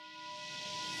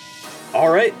All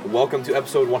right, welcome to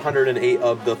episode 108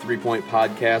 of the 3 Point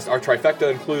Podcast. Our trifecta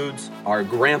includes our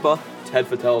grandpa, Ted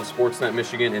Fattel of Sportsnet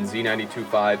Michigan and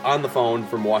Z92.5 on the phone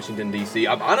from Washington, D.C.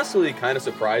 I'm honestly kind of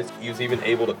surprised he was even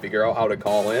able to figure out how to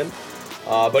call in,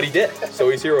 but he did, so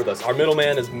he's here with us. Our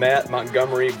middleman is Matt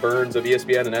Montgomery Burns of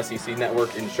ESPN and SEC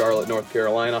Network in Charlotte, North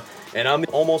Carolina, and I'm the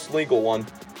almost legal one.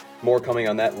 More coming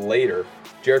on that later.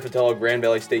 Jared Fattel of Grand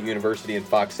Valley State University and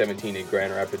Fox 17 in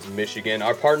Grand Rapids, Michigan.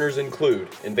 Our partners include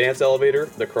Advanced Elevator,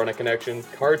 The Corona Connection,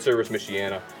 Card Service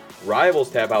Michiana, Rivals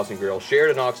Tap House and Grill,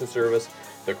 Sheridan Auction Service,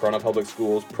 the Corona Public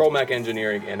Schools, ProMac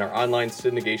Engineering, and our online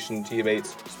syndication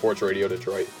teammates, Sports Radio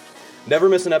Detroit. Never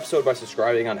miss an episode by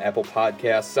subscribing on Apple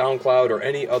Podcasts, SoundCloud, or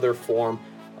any other form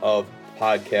of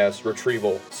podcast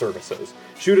retrieval services.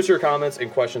 Shoot us your comments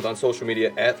and questions on social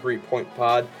media at 3 Point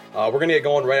Pod. We're going to get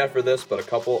going right after this, but a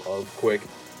couple of quick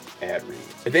ad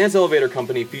reads. Advanced Elevator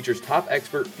Company features top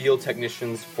expert field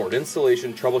technicians for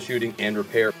installation, troubleshooting, and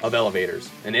repair of elevators.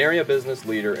 An area business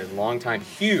leader and longtime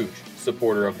huge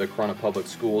supporter of the Corona Public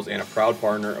Schools and a proud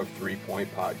partner of 3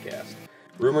 Point Podcast.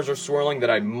 Rumors are swirling that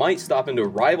I might stop into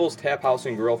Rivals Tap House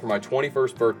and Grill for my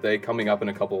 21st birthday coming up in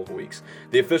a couple of weeks.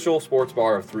 The official sports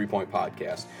bar of 3 Point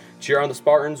Podcast. Cheer on the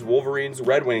Spartans, Wolverines,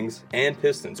 Red Wings, and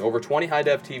Pistons. Over 20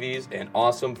 high-def TVs and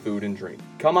awesome food and drink.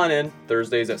 Come on in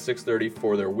Thursdays at 6:30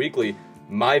 for their weekly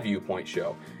My Viewpoint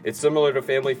show. It's similar to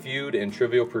Family Feud and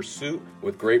Trivial Pursuit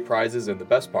with great prizes, and the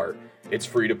best part, it's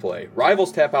free to play.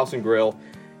 Rivals Tap House and Grill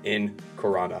in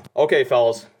Corona. Okay,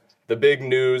 fellas, the big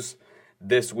news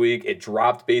this week. It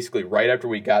dropped basically right after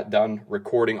we got done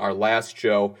recording our last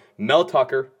show. Mel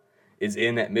Tucker is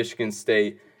in at Michigan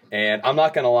State, and I'm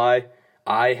not going to lie,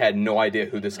 I had no idea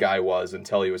who this guy was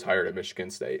until he was hired at Michigan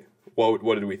State. What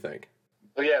did we think?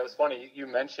 Well, yeah, it was funny. You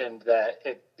mentioned that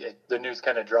the news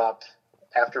kind of dropped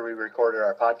after we recorded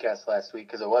our podcast last week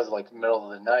because it was like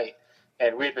middle of the night,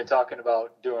 and we had been talking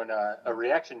about doing a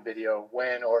reaction video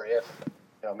when or if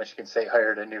Michigan State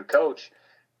hired a new coach.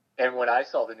 And when I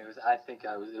saw the news, I think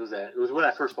it was when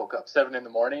I first woke up, 7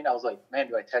 a.m. I was like, man,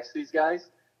 do I text these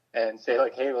guys and say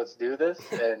like, hey, let's do this?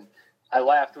 And I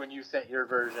laughed when you sent your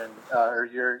version or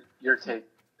your take,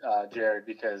 Jared,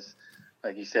 because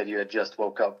like you said, you had just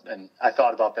woke up, and I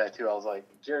thought about that too. I was like,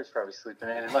 Jared's probably sleeping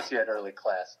in unless you had early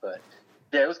class. But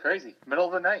yeah, it was crazy, middle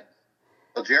of the night.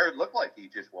 Well, Jared looked like he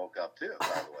just woke up too, by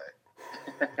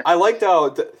the way. I liked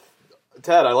how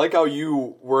Ted, I like how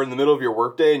you were in the middle of your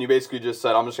workday and you basically just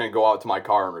said, I'm just going to go out to my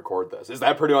car and record this. Is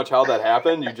that pretty much how that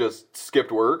happened? You just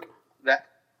skipped work?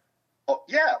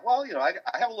 Yeah, well,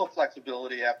 I have a little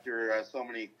flexibility after so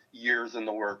many years in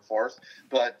the workforce.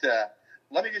 But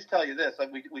let me just tell you this.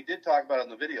 We did talk about it in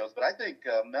the videos, but I think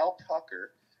Mel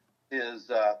Tucker is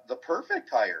the perfect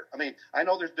hire. I mean, I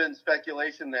know there's been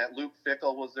speculation that Luke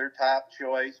Fickell was their top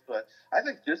choice, but I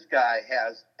think this guy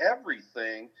has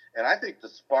everything, and I think the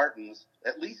Spartans,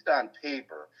 at least on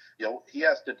paper, he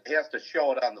has to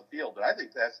show it on the field. But I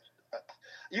think that's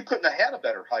you couldn't have had a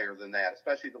better hire than that,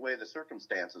 especially the way the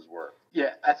circumstances were.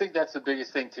 Yeah, I think that's the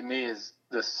biggest thing to me is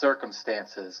the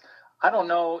circumstances. I don't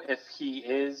know if he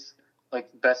is like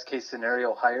best case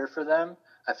scenario hire for them.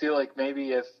 I feel like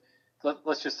maybe if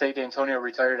let's just say D'Antonio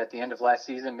retired at the end of last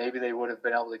season, maybe they would have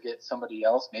been able to get somebody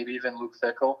else, maybe even Luke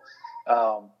Fickell.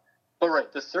 But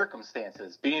right, the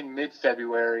circumstances, being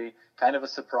mid-February, kind of a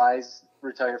surprise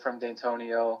retire from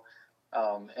D'Antonio,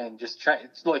 and just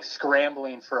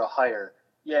scrambling for a hire.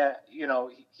 Yeah,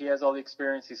 he has all the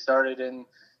experience. He started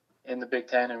in the Big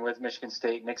Ten and with Michigan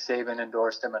State. Nick Saban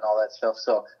endorsed him and all that stuff.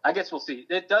 So I guess we'll see.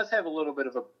 It does have a little bit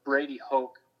of a Brady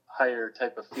Hoke hire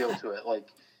type of feel to it. Like,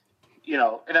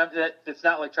 and it's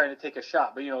not like trying to take a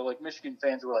shot, but, like Michigan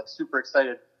fans were like super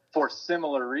excited for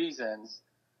similar reasons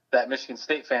that Michigan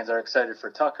State fans are excited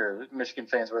for Tucker. Michigan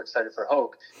fans were excited for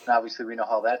Hoke. And obviously we know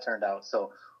how that turned out.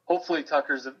 So hopefully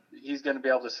he's going to be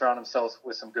able to surround himself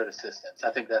with some good assistants.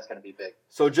 I think that's going to be big.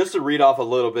 So just to read off a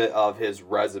little bit of his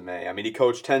resume, I mean, he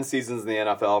coached 10 seasons in the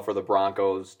NFL for the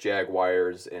Broncos,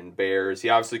 Jaguars, and Bears. He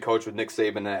obviously coached with Nick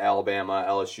Saban at Alabama,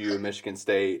 LSU, Michigan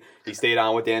State. He stayed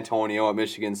on with D'Antonio at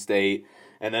Michigan State.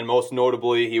 And then most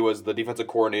notably, he was the defensive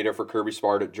coordinator for Kirby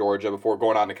Smart at Georgia before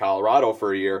going on to Colorado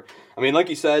for a year. I mean, like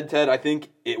you said, Ted, I think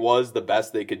it was the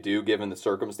best they could do given the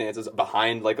circumstances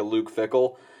behind like a Luke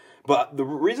Fickell. But the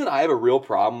reason I have a real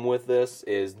problem with this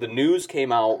is the news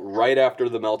came out right after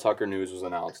the Mel Tucker news was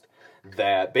announced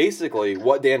that basically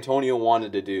what D'Antonio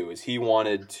wanted to do is he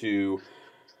wanted to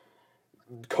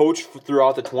coach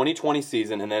throughout the 2020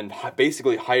 season and then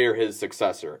basically hire his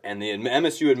successor. And the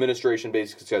MSU administration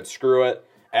basically said, screw it,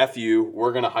 F you,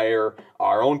 we're going to hire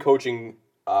our own coaching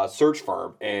search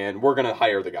firm, and we're going to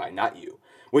hire the guy, not you.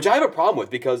 Which I have a problem with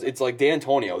because it's like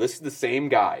D'Antonio. This is the same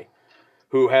guy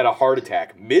who had a heart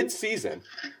attack mid-season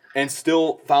and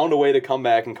still found a way to come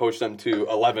back and coach them to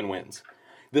 11 wins.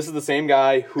 This is the same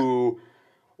guy who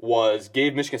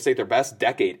gave Michigan State their best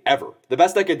decade ever. The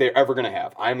best decade they're ever going to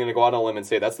have. I'm going to go out on a limb and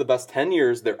say that's the best 10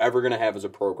 years they're ever going to have as a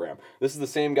program. This is the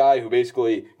same guy who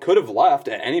basically could have left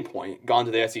at any point, gone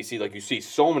to the SEC like you see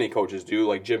so many coaches do,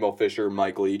 like Jimbo Fisher,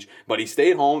 Mike Leach, but he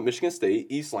stayed home at Michigan State,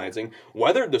 East Lansing,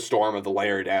 weathered the storm of the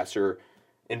Larry Nassar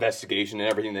investigation and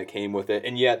everything that came with it,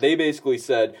 and yet they basically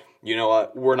said, you know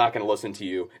what, we're not going to listen to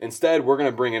you. Instead, we're going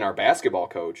to bring in our basketball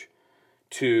coach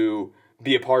to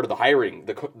be a part of the hiring,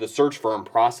 the search firm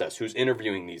process, who's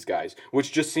interviewing these guys,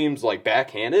 which just seems like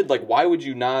backhanded. Like, why would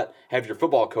you not have your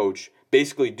football coach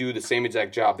basically do the same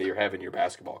exact job that you're having your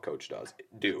basketball coach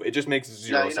do? It just makes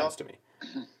zero sense to me.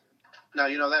 Now,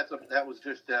 that was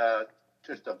just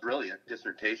a brilliant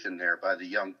dissertation there by the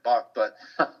young buck, but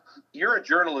you're a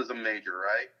journalism major,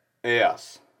 right?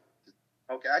 Yes.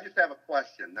 Okay, I just have a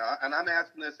question now, and I'm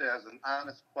asking this as an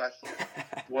honest question.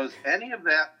 Was any of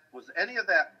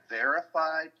that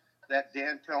verified, that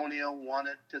D'Antonio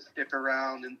wanted to stick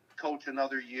around and coach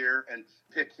another year and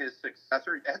pick his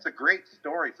successor? That's a great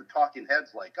story for talking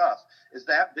heads like us. Has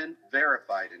that been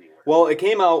verified anywhere? Well, it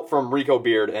came out from Rico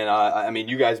Beard, and I mean,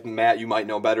 you guys, Matt, you might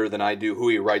know better than I do who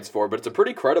he writes for, but it's a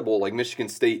pretty credible, like, Michigan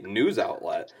State news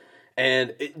outlet.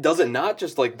 And it doesn't not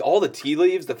just like all the tea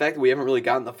leaves, the fact that we haven't really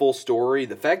gotten the full story,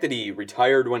 the fact that he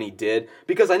retired when he did,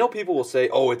 because I know people will say,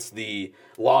 oh, it's the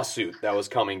lawsuit that was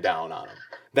coming down on him.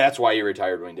 That's why he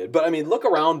retired when he did. But, I mean, look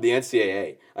around the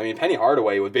NCAA. I mean, Penny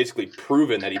Hardaway was basically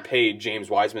proven that he paid James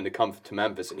Wiseman to come to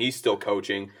Memphis, and he's still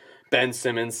coaching. Ben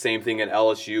Simmons, same thing at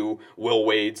LSU. Will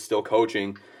Wade still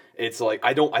coaching. It's like,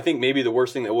 I think maybe the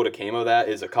worst thing that would have came of that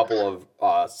is a couple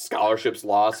of scholarships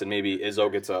lost, and maybe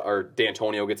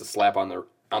D'Antonio gets a slap on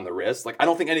the wrist. Like, I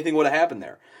don't think anything would have happened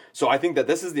there. So I think that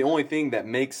this is the only thing that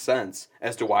makes sense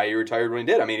as to why he retired when he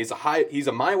did. I mean, he's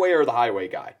a my way or the highway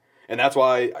guy, and that's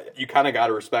why you kind of got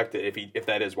to respect it if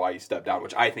that is why he stepped down,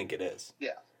 which I think it is.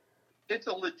 Yeah. It's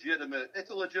a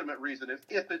legitimate reason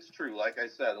if it's true. Like I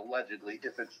said, allegedly,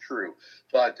 if it's true.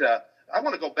 But I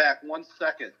want to go back 1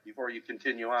 second before you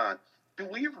continue on. Do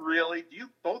you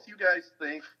both you guys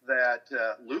think that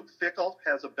Luke Fickell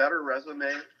has a better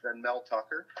resume than Mel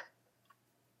Tucker?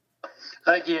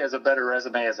 I think he has a better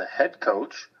resume as a head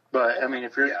coach. But I mean,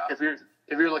 if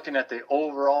you're looking at the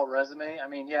overall resume, I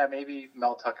mean, yeah, maybe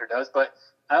Mel Tucker does. But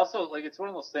I also it's one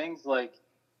of those things like,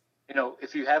 you know,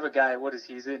 if you have a guy,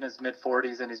 he's in his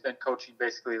mid-40s and he's been coaching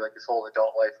basically like his whole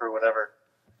adult life or whatever,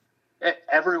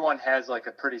 everyone has like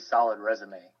a pretty solid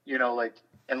resume, you know, like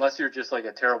unless you're just like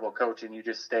a terrible coach and you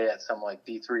just stay at some like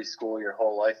D3 school your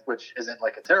whole life, which isn't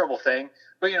like a terrible thing,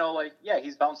 but you know, like, yeah,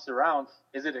 he's bounced around.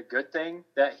 Is it a good thing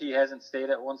that he hasn't stayed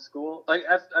at one school? Like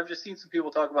I've just seen some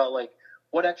people talk about like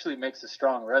what actually makes a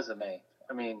strong resume.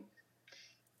 I mean,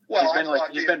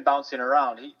 he's been bouncing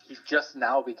around. He just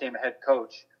now became a head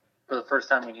coach for the first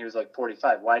time when he was like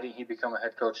 45. Why didn't he become a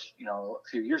head coach, you know, a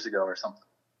few years ago or something?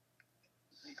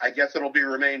 I guess it'll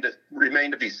remain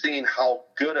to be seen how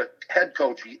good a head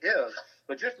coach he is.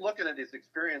 But just looking at his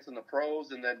experience in the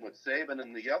pros and then with Saban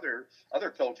and the other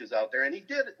coaches out there, and he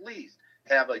did at least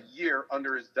have a year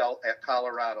under his belt at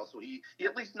Colorado, so he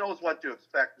at least knows what to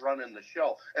expect running the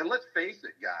show. And let's face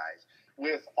it, guys,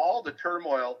 with all the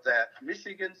turmoil that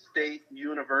Michigan State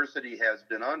University has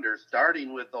been under,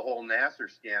 starting with the whole Nassar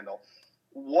scandal,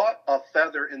 what a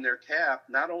feather in their cap,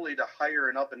 not only to hire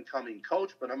an up-and-coming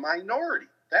coach, but a minority.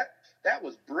 That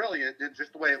was brilliant,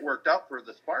 just the way it worked out for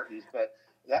the Spartans, but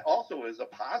that also is a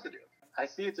positive. I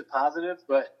see it's a positive,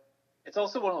 but it's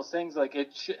also one of those things, like,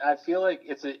 I feel like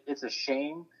it's a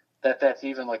shame that that's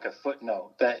even like a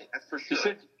footnote. That's for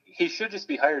sure. He should just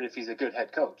be hired if he's a good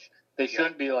head coach. They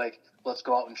shouldn't be like, let's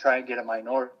go out and try and get a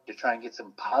minority to try and get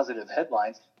some positive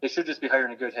headlines. They should just be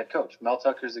hiring a good head coach. Mel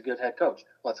Tucker's a good head coach.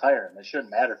 Let's hire him. It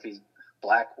shouldn't matter if he's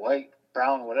black, white,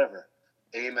 brown, whatever.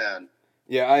 Amen.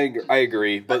 Yeah, I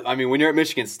agree. But, I mean, when you're at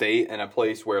Michigan State and a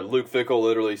place where Luke Fickell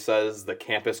literally says the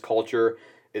campus culture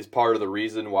is part of the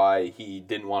reason why he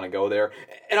didn't want to go there,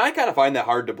 and I kind of find that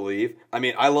hard to believe. I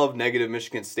mean, I love negative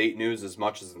Michigan State news as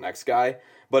much as the next guy,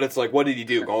 but it's like, what did he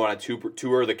do? Go on a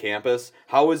tour of the campus?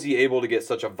 How was he able to get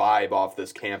such a vibe off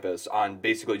this campus on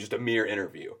basically just a mere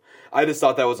interview? I just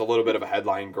thought that was a little bit of a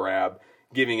headline grab,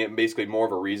 giving it basically more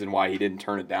of a reason why he didn't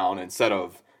turn it down instead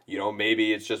of, you know,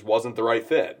 maybe it just wasn't the right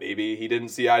fit. Maybe he didn't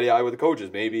see eye to eye with the coaches.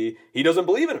 Maybe he doesn't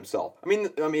believe in himself. I mean,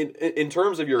 in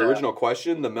terms of your original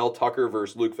question, the Mel Tucker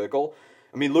versus Luke Fickell,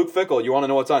 I mean, Luke Fickell, you want to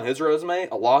know what's on his resume?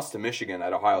 A loss to Michigan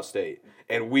at Ohio State.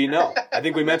 And we know, I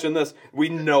think we mentioned this, we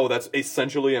know that's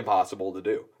essentially impossible to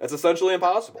do. That's essentially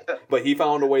impossible. But he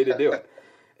found a way to do it.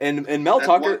 And Mel That's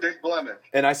Tucker, one big blemish.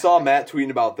 and I saw Matt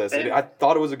tweeting about this, and I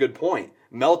thought it was a good point.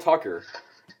 Mel Tucker,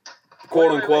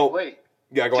 quote unquote. Wait.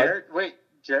 Yeah, go ahead.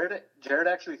 Jared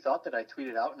actually thought that I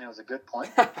tweeted out, and it was a good point.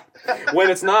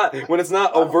 when it's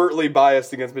not overtly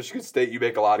biased against Michigan State, you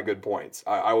make a lot of good points.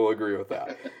 I will agree with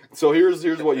that. So here's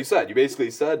what you said. You basically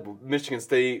said Michigan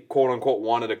State, quote unquote,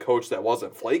 wanted a coach that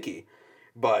wasn't flaky.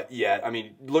 But yet, I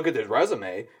mean, look at his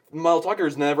resume. Mel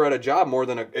Tucker's never had a job more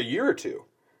than a year or two.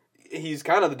 He's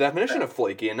kind of the definition of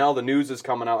flaky, and now the news is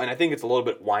coming out, and I think it's a little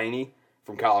bit whiny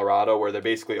from Colorado, where they're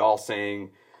basically all saying,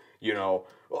 you know,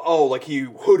 oh, like he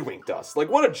hoodwinked us. Like,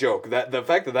 what a joke. That the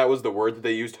fact that was the word that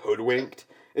they used, hoodwinked.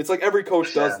 It's like every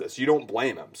coach does this. You don't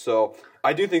blame him. So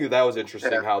I do think that was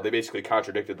interesting how they basically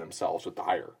contradicted themselves with the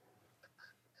hire.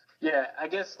 Yeah, I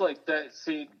guess like that.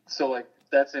 See, so like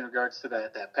that's in regards to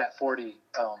that Pat Forty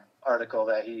article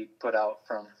that he put out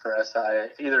for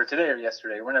SI either today or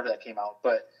yesterday, whenever that came out.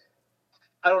 But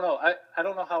I don't know. I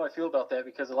don't know how I feel about that,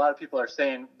 because a lot of people are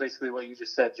saying basically what you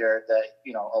just said, Jared, that,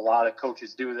 you know, a lot of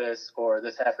coaches do this, or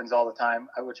this happens all the time,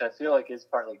 which I feel like is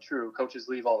partly true. Coaches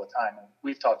leave all the time. And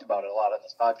we've talked about it a lot on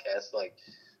this podcast. Like,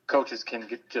 coaches can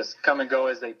just come and go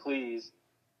as they please,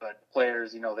 but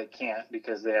players, you know, they can't,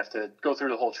 because they have to go through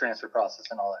the whole transfer process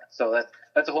and all that. So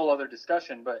that's a whole other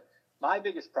discussion. But my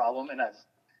biggest problem, and I've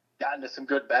gotten to some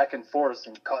good back and forth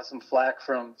and caught some flack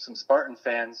from some Spartan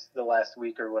fans the last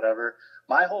week or whatever.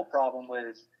 My whole problem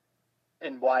with,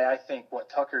 and why I think what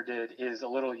Tucker did is a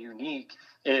little unique,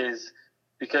 is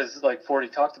because, like Forty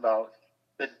talked about,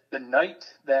 the night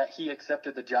that he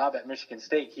accepted the job at Michigan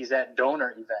State, he's at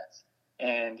donor events,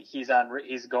 and he's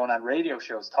going on radio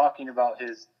shows talking about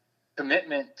his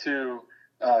commitment to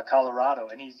Colorado,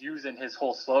 and he's using his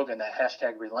whole slogan, that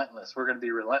hashtag relentless. We're going to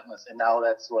be relentless, and now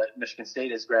that's what Michigan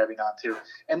State is grabbing onto,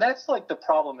 and that's like the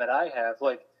problem that I have.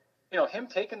 Like, you know, him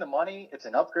taking the money, it's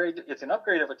an upgrade. It's an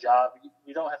upgrade of a job.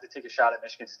 You don't have to take a shot at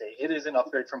Michigan State. It is an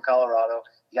upgrade from Colorado.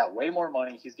 He got way more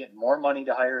money. He's getting more money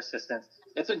to hire assistants.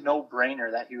 It's a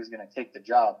no-brainer that he was going to take the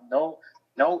job.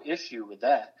 No issue with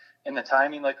that. And the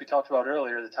timing, like we talked about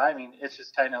earlier, the timing, it's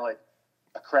just kind of like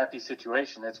a crappy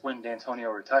situation. That's when D'Antonio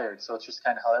retired. So it's just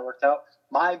kind of how that worked out.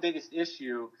 My biggest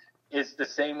issue is the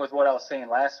same with what I was saying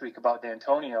last week about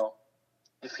D'Antonio.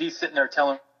 If he's sitting there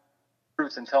telling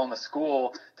recruits and telling the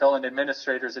school, telling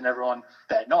administrators and everyone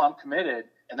that, no, I'm committed,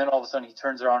 and then all of a sudden he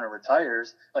turns around and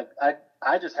retires, like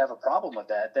I just have a problem with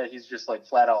that he's just like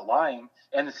flat out lying.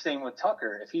 And the same with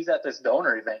Tucker. If he's at this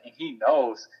donor event and he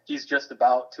knows he's just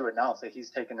about to announce that he's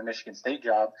taking the Michigan State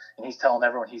job, and he's telling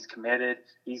everyone he's committed,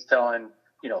 he's telling,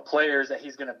 you know, players that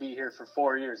he's going to be here for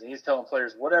 4 years, and he's telling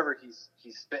players whatever he's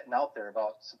spitting out there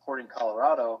about supporting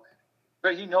Colorado,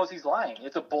 but he knows he's lying.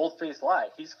 It's a bold-faced lie.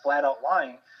 He's flat out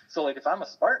lying. So, like, if I'm a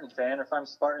Spartan fan, or if I'm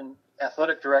Spartan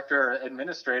athletic director or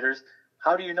administrators,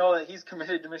 how do you know that he's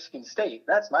committed to Michigan State?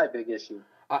 That's my big issue.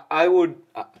 I would,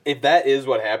 if that is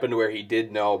what happened, where he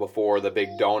did know before the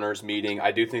big donors meeting,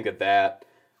 I do think that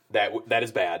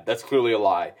is bad. That's clearly a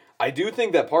lie. I do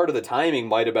think that part of the timing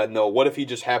might have been, though, what if he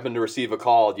just happened to receive a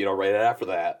call, you know, right after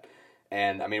that?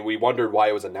 And, I mean, we wondered why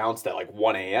it was announced at, like,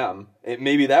 1 a.m.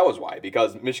 Maybe that was why,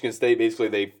 because Michigan State, basically,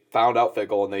 they found out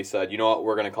Fickell, and they said, you know what,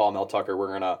 we're going to call Mel Tucker. We're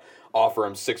going to offer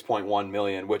him $6.1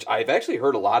 million, which I've actually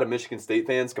heard a lot of Michigan State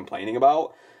fans complaining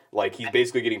about. Like, he's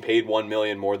basically getting paid $1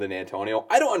 million more than Antonio.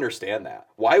 I don't understand that.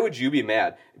 Why would you be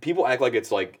mad? People act like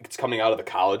it's coming out of the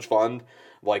college fund,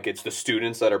 like it's the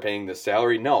students that are paying this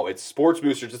salary. No, it's sports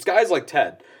boosters. It's guys like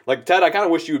Ted. Like, Ted, I kind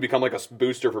of wish you would become like a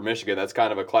booster for Michigan. That's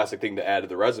kind of a classic thing to add to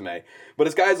the resume. But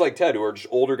it's guys like Ted who are just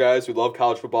older guys who love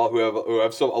college football, who have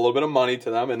a little bit of money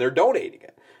to them, and they're donating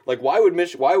it. Like, why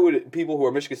would people who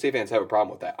are Michigan State fans have a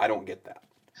problem with that? I don't get that.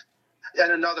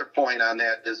 And another point on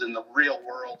that is, in the real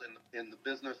world, in the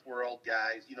business world,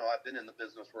 guys, you know, I've been in the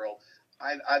business world.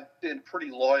 I've been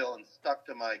pretty loyal and stuck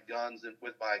to my guns and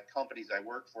with my companies I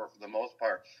work for the most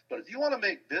part. But if you want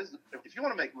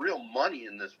to make real money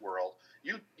in this world,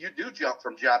 you do jump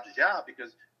from job to job,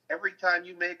 because every time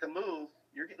you make a move,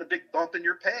 you're getting a big bump in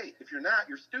your pay. If you're not,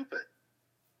 you're stupid.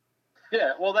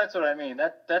 Yeah, well, that's what I mean.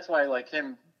 That's why, like,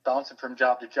 him bouncing from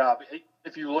job to job.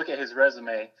 If you look at his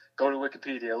resume, go to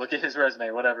Wikipedia, look at his resume,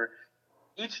 whatever.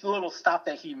 Each little stop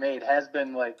that he made has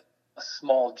been like a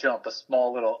small jump, a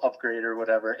small little upgrade or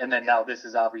whatever. And then now this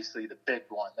is obviously the big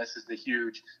one. This is the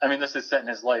huge. I mean, this is setting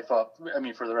his life up. I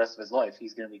mean, for the rest of his life,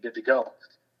 he's going to be good to go.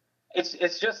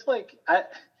 It's just like,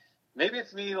 maybe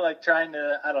it's me like trying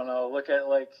to, I don't know, look at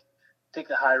like take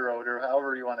the high road or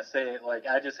however you want to say it. Like,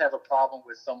 I just have a problem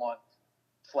with someone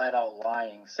flat out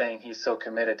lying, saying he's so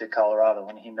committed to Colorado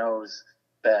when he knows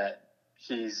that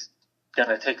he's going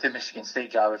to take the Michigan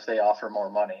State job if they offer more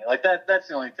money. Like, that's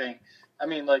the only thing I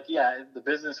mean, like, yeah, the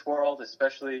business world,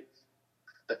 especially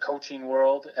the coaching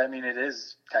world, I mean, it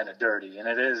is kind of dirty, and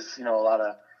it is, a lot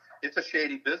of. It's a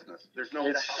shady business. There's no.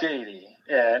 It's shady,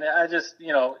 yeah, and I just,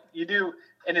 you do,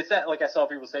 and it's that, like I saw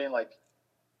people saying, like,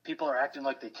 people are acting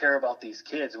like they care about these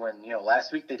kids when,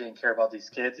 last week they didn't care about these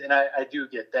kids, and I do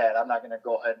get that. I'm not going to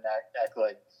go ahead and act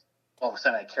like all of a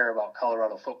sudden I care about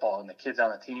Colorado football and the kids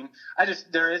on the team.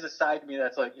 There is a side to me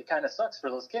that's like, it kind of sucks for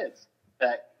those kids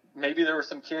that maybe there were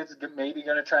some kids maybe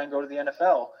going to try and go to the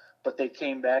NFL, but they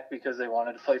came back because they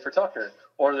wanted to play for Tucker.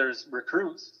 Or there's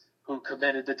recruits who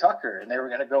committed to Tucker, and they were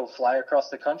going to go fly across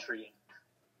the country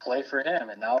and play for him,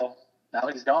 and now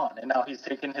he's gone, and now he's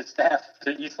taking his staff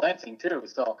to East Lansing too.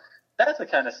 So that's the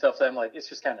kind of stuff that I'm like, it's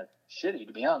just kind of shitty,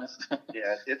 to be honest.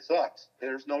 Yeah, it sucks.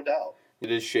 There's no doubt. It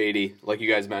is shady, like you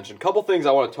guys mentioned. Couple things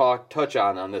I want to touch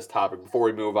on this topic before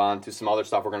we move on to some other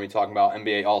stuff we're going to be talking about,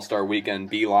 NBA All-Star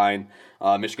Weekend, Beeline,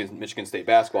 Michigan State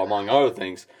basketball, among other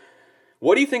things.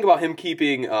 What do you think about him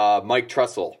keeping Mike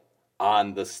Tressel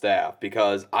on the staff?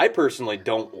 Because I personally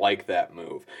don't like that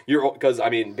move.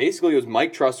 Basically it was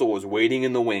Mike Tressel was waiting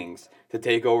in the wings to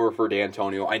take over for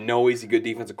D'Antonio. I know he's a good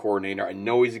defensive coordinator. I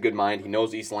know he's a good mind. He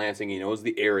knows East Lansing. He knows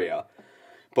the area.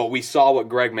 But we saw what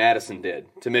Greg Madison did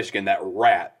to Michigan, that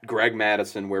rat, Greg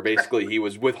Madison, where basically he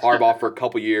was with Harbaugh for a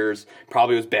couple years,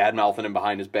 probably was bad-mouthing him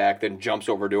behind his back, then jumps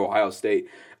over to Ohio State.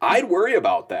 I'd worry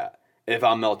about that if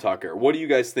I'm Mel Tucker. What do you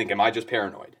guys think? Am I just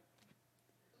paranoid?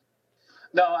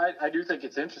 No, I do think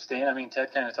it's interesting. I mean,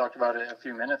 Ted kind of talked about it a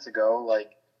few minutes ago,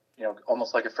 like,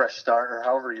 almost like a fresh start, or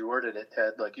however you worded it,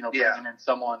 Ted, like, bringing in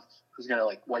someone who's going to,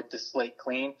 like, wipe the slate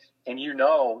clean. And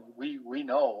we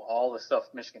know all the stuff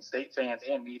Michigan State fans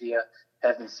and media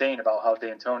have been saying about how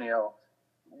D'Antonio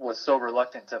was so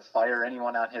reluctant to fire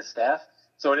anyone on his staff.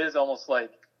 So it is almost like,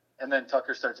 and then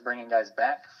Tucker starts bringing guys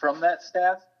back from that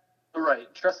staff. Right,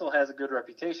 Tressel has a good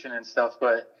reputation and stuff,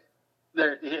 but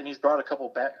and he's brought a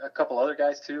couple other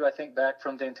guys too, I think, back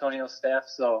from D'Antonio's staff.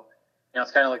 So,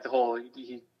 it's kind of like the whole,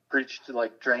 he preached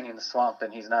like draining the swamp,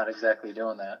 and he's not exactly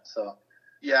doing that. So,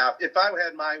 yeah, if I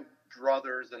had my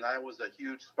druthers and I was a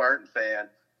huge Spartan fan,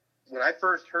 when I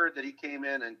first heard that he came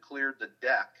in and cleared the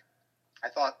deck, I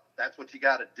thought that's what you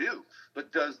got to do.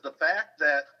 But does the fact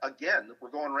that, again, we're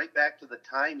going right back to the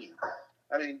timing.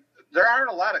 I mean, there aren't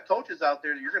a lot of coaches out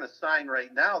there that you're going to sign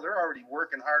right now. They're already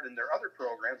working hard in their other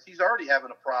programs. He's already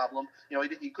having a problem.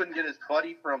 He couldn't get his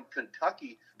buddy from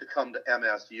Kentucky to come to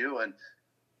MSU. And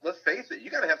let's face it, you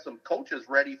got to have some coaches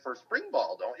ready for spring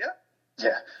ball, don't you?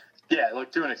 Yeah. Yeah,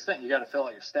 look, to an extent, you got to fill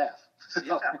out your staff. So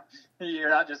yeah. You're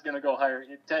not just going to go hire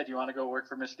Ted. You want to go work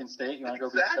for Michigan State? You want to go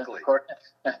exactly.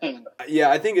 Yeah,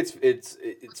 I think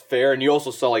it's fair. And you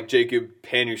also saw like Jacob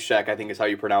Panushek, I think is how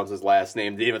you pronounce his last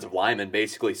name, the defensive lineman,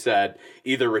 basically said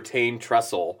either retain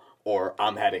Tressel or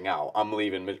I'm heading out. I'm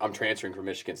leaving. I'm transferring from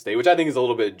Michigan State, which I think is a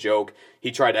little bit of a joke.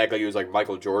 He tried to act like he was like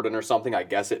Michael Jordan or something. I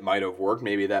guess it might have worked.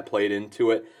 Maybe that played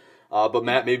into it. But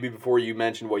Matt, maybe before you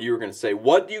mentioned what you were going to say,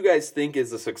 what do you guys think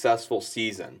is a successful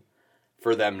season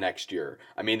for them next year?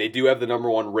 I mean, they do have the number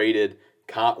one rated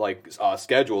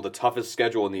schedule, the toughest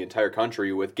schedule in the entire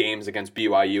country, with games against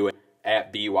BYU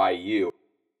at BYU.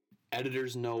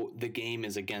 Editors note the game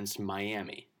is against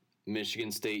Miami.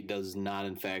 Michigan State does not,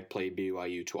 in fact, play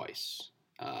BYU twice.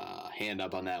 Hand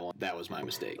up on that one. That was my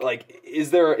mistake. Like,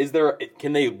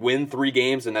 can they win 3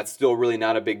 games and that's still really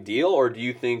not a big deal? Or do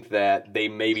you think that they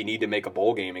maybe need to make a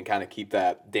bowl game and kind of keep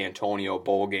that D'Antonio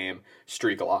bowl game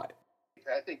streak alive?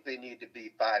 I think they need to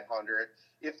be 500.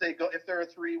 If they're a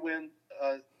 3-win,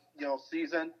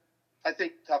 season, I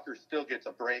think Tucker still gets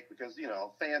a break because,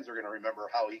 fans are going to remember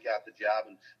how he got the job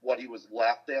and what he was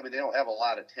left. They don't have a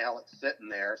lot of talent sitting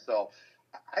there. So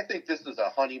I think this is a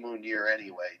honeymoon year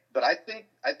anyway. But I think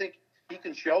he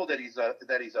can show that he's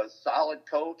a solid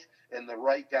coach and the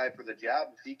right guy for the job.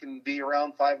 If he can be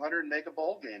around 500 and make a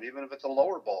bowl game, even if it's a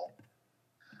lower bowl.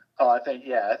 Oh, I think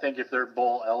if they're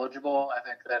bowl eligible, I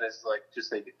think that is like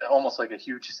just almost like a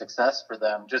huge success for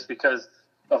them, just because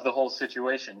of the whole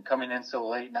situation, coming in so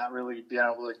late, not really being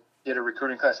able to get a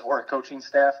recruiting class or a coaching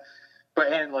staff.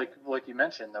 And like you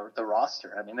mentioned, the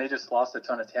roster. I mean, they just lost a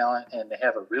ton of talent, and they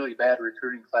have a really bad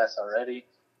recruiting class already.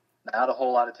 Not a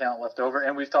whole lot of talent left over.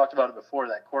 And we've talked about it before,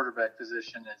 that quarterback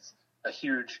position is a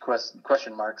huge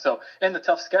question mark. So, and the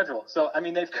tough schedule. So, I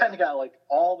mean, they've kind of got like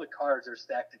all the cards are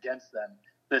stacked against them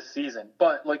this season.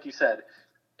 But like you said,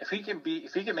 if he can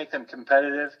make them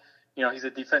competitive, he's a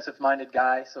defensive-minded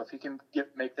guy. So if he can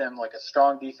make them like a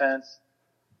strong defense,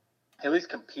 at least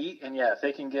compete. And yeah, if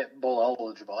they can get bowl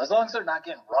eligible, as long as they're not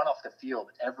getting run off the field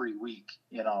every week,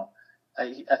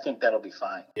 I think that'll be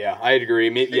fine. Yeah, I agree.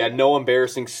 Maybe, no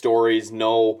embarrassing stories,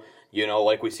 no You know,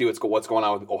 like we see what's going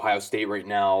on with Ohio State right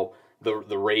now,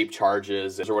 the rape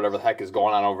charges or whatever the heck is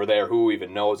going on over there. Who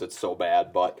even knows? It's so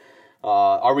bad. But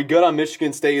are we good on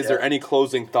Michigan State? Is there any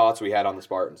closing thoughts we had on the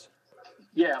Spartans?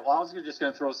 Yeah, well, I was just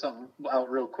going to throw something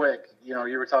out real quick. You know,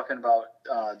 you were talking about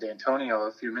D'Antonio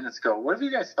a few minutes ago. What have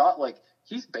you guys thought? Like,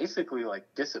 he's basically,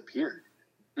 like, disappeared.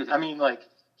 I mean, like,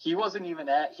 he wasn't even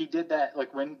he did that,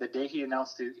 like, when the day he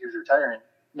announced he was retiring,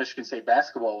 Michigan State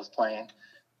basketball was playing,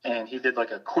 and he did,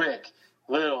 like, a quick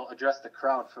little address the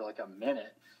crowd for, like, a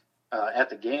minute at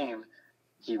the game.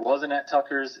 He wasn't at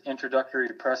Tucker's introductory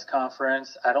press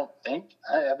conference. I don't think.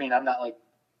 I mean, I'm not, like,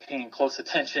 paying close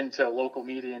attention to local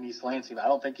media in East Lansing. I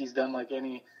don't think he's done like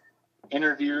any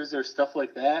interviews or stuff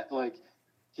like that. Like,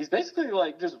 he's basically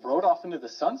like just rode off into the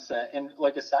sunset. And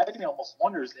like a side of me almost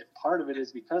wonders if part of it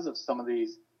is because of some of the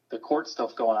court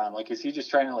stuff going on. Like, is he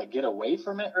just trying to like get away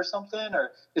from it or something?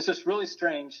 Or it's just really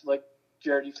strange. Like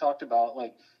Jared, you talked about,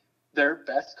 like, their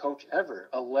best coach ever,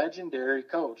 a legendary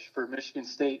coach for Michigan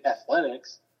State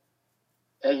athletics.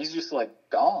 And he's just like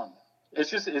gone.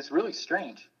 It's really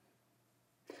strange.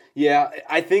 Yeah,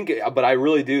 I think, but I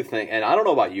really do think, and I don't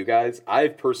know about you guys,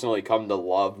 I've personally come to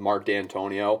love Mark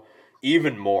D'Antonio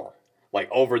even more, like,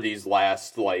 over these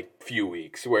last, like, few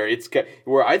weeks, where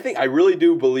I really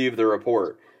do believe the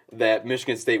report that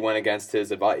Michigan State went against his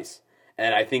advice,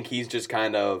 and I think he's just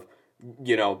kind of,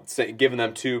 you know, giving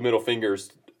them two middle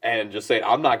fingers and just saying,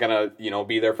 I'm not going to, you know,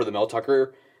 be there for the Mel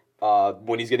Tucker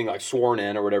when he's getting, like, sworn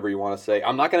in or whatever you want to say.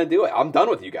 I'm not going to do it. I'm done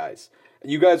with you guys.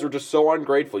 You guys are just so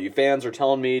ungrateful. You fans are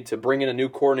telling me to bring in a new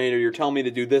coordinator. You're telling me to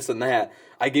do this and that.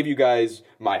 I give you guys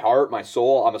my heart, my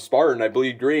soul. I'm a Spartan. I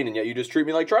bleed green, and yet you just treat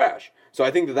me like trash. So I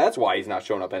think that's why he's not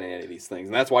showing up at any of these things,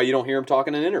 and that's why you don't hear him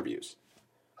talking in interviews.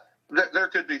 There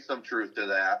could be some truth to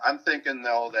that. I'm thinking,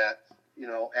 though, that, you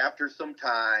know, after some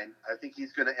time, I think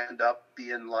he's going to end up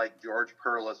being like George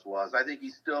Perlis was. I think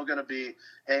he's still going to be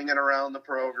hanging around the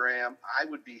program. I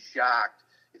would be shocked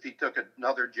if he took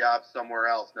another job somewhere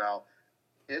else now.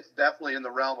 It's definitely in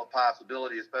the realm of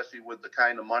possibility, especially with the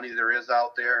kind of money there is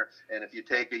out there. And if you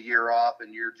take a year off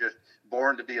and you're just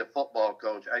born to be a football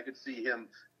coach, I could see him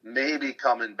maybe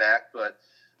coming back. But,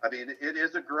 I mean, it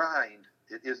is a grind.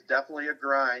 It is definitely a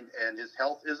grind, and his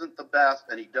health isn't the best,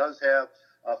 and he does have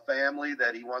a family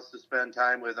that he wants to spend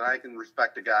time with, and I can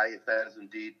respect a guy if that is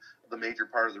indeed the major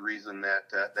part of the reason that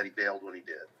he bailed when he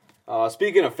did.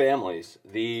 Speaking of families,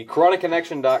 the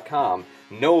CorunnaConnection.com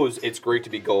knows it's great to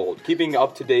be gold. Keeping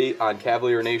up to date on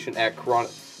Cavalier Nation at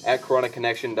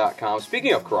CorunnaConnection.com.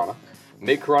 Speaking of Corunna,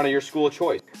 make Corunna your school of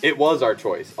choice. It was our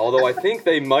choice, although I think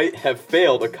they might have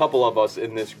failed a couple of us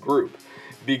in this group.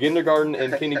 The kindergarten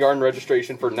and kindergarten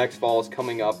registration for next fall is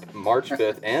coming up March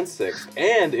 5th and 6th.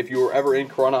 And if you were ever in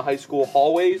Corunna High School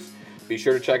hallways, be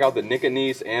sure to check out the Nick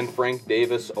Anise and Frank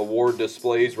Davis award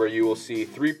displays where you will see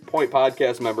 3 Point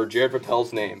Podcast member Jared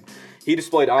Patel's name. He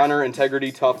displayed honor,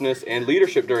 integrity, toughness, and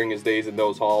leadership during his days in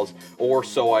those halls, or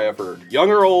so I have heard. Young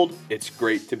or old, it's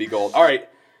great to be gold. All right,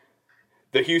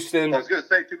 the Houston... I was going to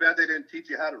say, too bad they didn't teach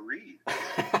you how to read.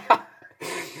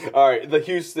 All right, the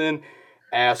Houston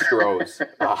Astros.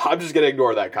 I'm just going to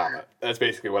ignore that comment. That's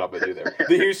basically what I'm going to do there.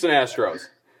 The Houston Astros.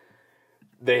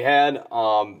 They had...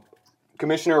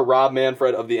 Commissioner Rob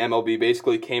Manfred of the MLB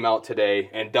basically came out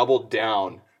today and doubled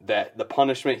down that the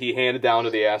punishment he handed down to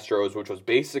the Astros, which was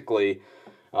basically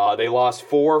they lost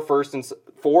 4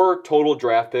 total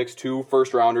draft picks, 2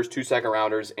 first-rounders, 2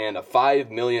 second-rounders, and a $5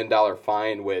 million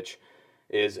fine, which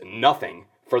is nothing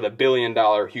for the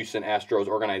billion-dollar Houston Astros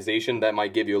organization. That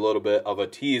might give you a little bit of a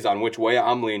tease on which way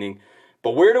I'm leaning.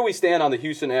 But where do we stand on the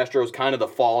Houston Astros, kind of the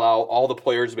fallout? All the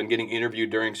players have been getting interviewed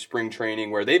during spring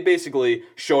training where they basically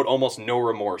showed almost no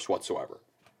remorse whatsoever.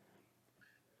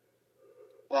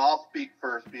 Well, I'll speak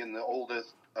first, being the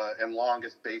oldest and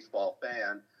longest baseball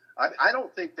fan. I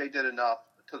don't think they did enough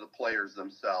to the players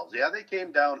themselves. Yeah, they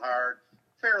came down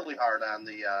fairly hard on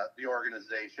the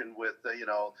organization with,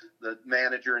 the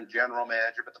manager and general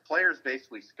manager, but the players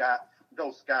basically go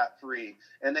scot-free,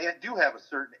 and they do have a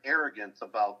certain arrogance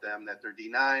about them that they're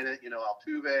denying it.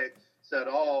 Altuve said,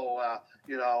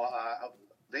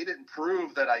 they didn't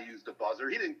prove that I used a buzzer.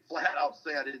 He didn't flat out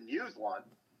say I didn't use one.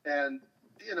 And,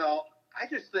 I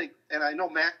just think, and I know,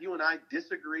 Matt, you and I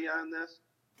disagree on this,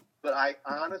 but I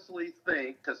honestly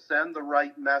think to send the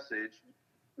right message,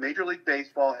 Major League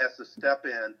Baseball has to step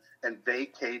in and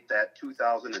vacate that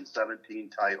 2017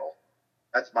 title.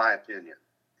 That's my opinion.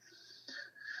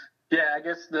 Yeah, I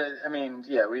guess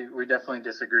we definitely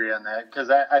disagree on that, because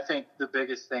I think the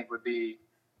biggest thing would be,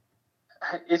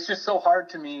 it's just so hard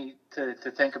to me to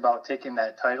think about taking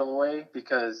that title away,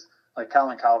 because like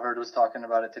Colin Cowherd was talking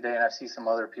about it today, and I've seen some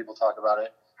other people talk about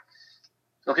it.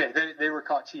 Okay, they were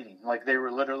caught cheating. Like, they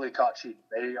were literally caught cheating.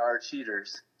 They are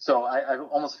cheaters. So I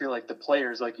almost feel like the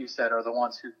players, like you said, are the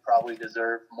ones who probably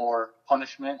deserve more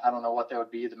punishment. I don't know what that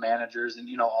would be, the managers and,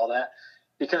 all that.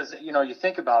 Because, you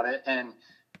think about it, and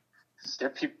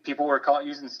people were caught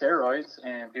using steroids,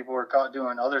 and people were caught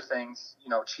doing other things,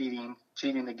 cheating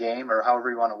the game, or however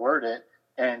you want to word it,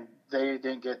 and they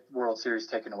didn't get World Series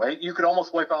taken away. You could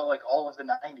almost wipe out, like, all of the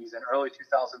 90s and early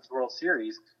 2000s World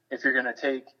Series if you're going to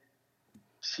take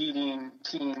cheating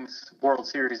teams' World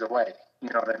Series away. You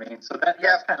know what I mean? So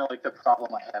that's kind of like the problem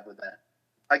I have with that.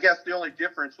 I guess the only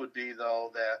difference would be,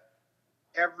 though,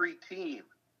 that every team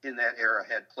in that era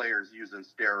had players using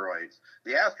steroids.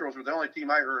 The Astros were the only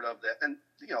team I heard of that. And,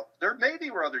 there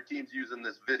maybe were other teams using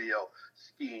this video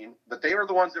scheme, but they were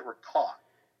the ones that were caught.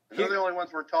 And they're the only ones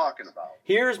we're talking about.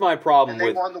 Here's my problem and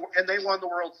they won the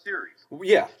World Series.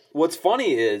 Yeah. What's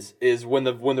funny is when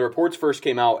the reports first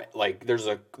came out, like, there's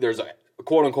a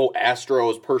quote-unquote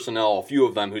Astros personnel, a few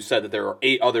of them, who said that there are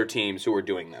 8 other teams who are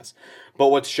doing this. But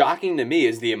what's shocking to me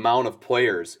is the amount of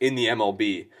players in the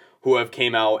MLB who have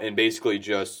came out and basically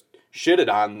just shitted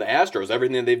on the Astros,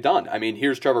 everything that they've done. I mean,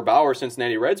 here's Trevor Bauer,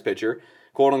 Cincinnati Reds pitcher,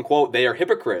 quote-unquote, they are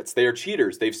hypocrites, they are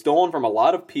cheaters, they've stolen from a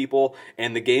lot of people,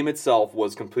 and the game itself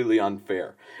was completely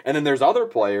unfair. And then there's other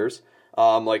players,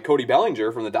 like Cody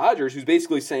Bellinger from the Dodgers, who's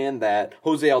basically saying that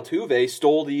Jose Altuve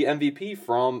stole the MVP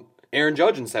from Aaron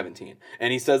Judge in 2017,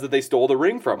 and he says that they stole the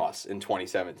ring from us in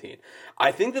 2017.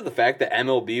 I think that the fact that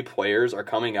MLB players are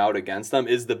coming out against them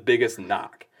is the biggest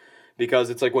knock, because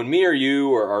it's like when me or you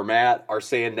or Matt are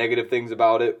saying negative things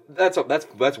about it,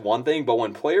 that's one thing. But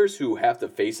when players who have to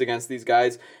face against these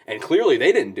guys, and clearly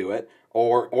they didn't do it,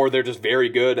 or they're just very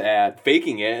good at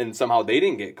faking it, and somehow they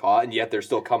didn't get caught, and yet they're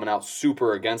still coming out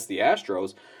super against the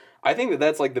Astros. I think that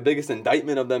that's like the biggest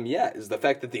indictment of them yet, is the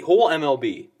fact that the whole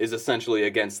MLB is essentially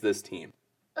against this team.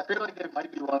 I feel like it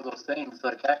might be one of those things.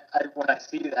 Like, when I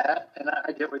see that, and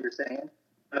I get what you're saying,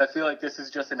 but I feel like this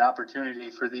is just an opportunity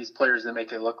for these players to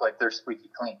make it look like they're squeaky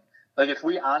clean. Like, if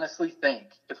you honestly think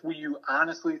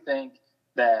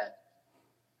that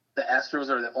the Astros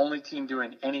are the only team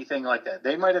doing anything like that,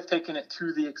 they might have taken it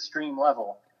to the extreme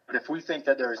level. But if we think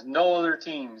that there's no other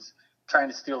teams trying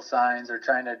to steal signs or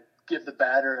trying to give the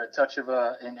batter a touch of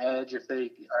an edge if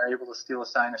they are able to steal a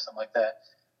sign or something like that,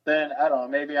 then I don't know,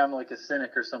 maybe I'm like a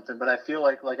cynic or something, but I feel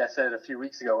like I said a few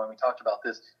weeks ago when we talked about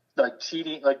this, like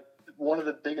cheating, like one of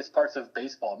the biggest parts of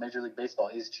baseball, Major League Baseball,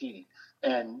 is cheating.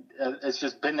 And it's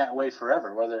just been that way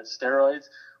forever, whether it's steroids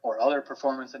or other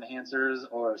performance enhancers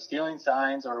or stealing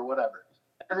signs or whatever.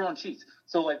 Everyone cheats.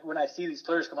 So, like, when I see these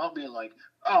players come out being like,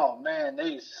 oh, man,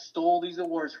 they stole these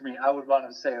awards from me, I would want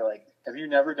to say, like, have you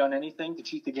never done anything to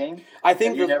cheat the game? I think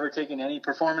have you never taken any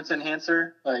performance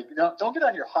enhancer? Like, don't get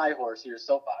on your high horse or your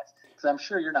soapbox, because I'm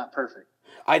sure you're not perfect.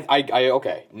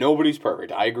 Okay, nobody's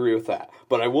perfect. I agree with that.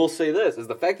 But I will say this, is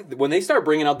the fact that when they start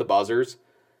bringing out the buzzers,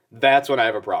 that's when I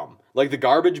have a problem. Like the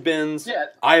garbage bins, yeah.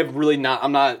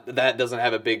 That doesn't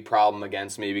have a big problem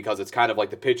against me, because it's kind of like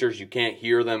the pitchers, you can't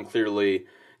hear them clearly.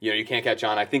 You can't catch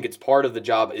on. I think it's part of the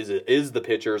job is the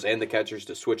pitchers and the catchers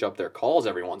to switch up their calls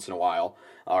every once in a while,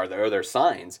 or their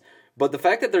signs. But the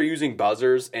fact that they're using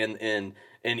buzzers and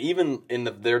even in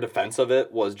their defense of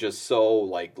it was just so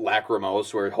like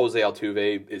lachrymose, where Jose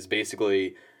Altuve is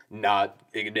basically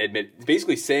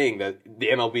basically saying that the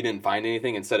MLB didn't find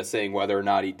anything instead of saying whether or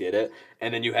not he did it.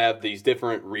 And then you have these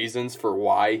different reasons for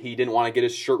why he didn't want to get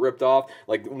his shirt ripped off.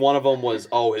 Like one of them was,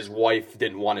 his wife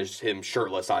didn't want him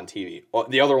shirtless on TV.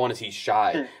 The other one is he's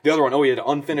shy. The other one, he had an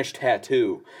unfinished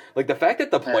tattoo. Like the fact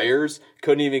that the players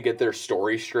couldn't even get their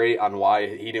story straight on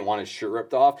why he didn't want his shirt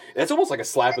ripped off, that's almost like a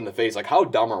slap in the face. Like, how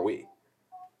dumb are we?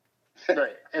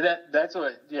 Right. And that's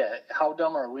what, how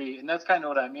dumb are we? And that's kind of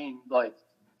what I mean, like,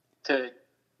 and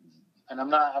I'm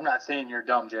not saying you're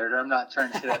dumb, Jared. I'm not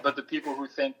trying to say that, but the people who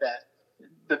think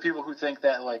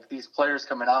that like these players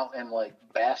coming out and like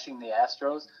bashing the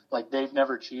Astros, like they've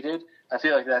never cheated. I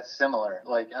feel like that's similar.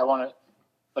 Like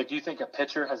do you think a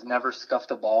pitcher has never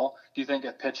scuffed a ball? Do you think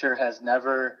a pitcher has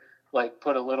never like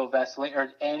put a little Vaseline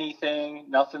or anything,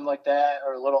 nothing like that,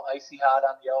 or a little icy hot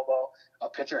on the elbow? A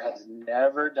pitcher has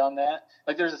never done that.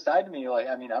 Like, there's a side to me, like,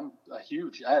 I mean,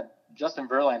 Justin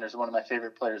Verlander is one of my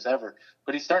favorite players ever,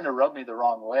 but he's starting to rub me the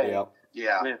wrong way. Yep.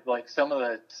 Yeah. With, like, some of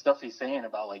the stuff he's saying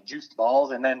about, like, juiced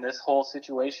balls, and then this whole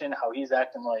situation, how he's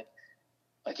acting like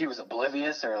he was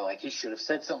oblivious, or, like, he should have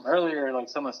said something earlier, or, like,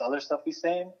 some of this other stuff he's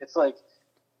saying. It's like,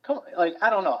 come on, like,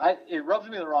 I don't know. It rubs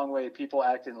me the wrong way, people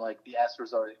acting like the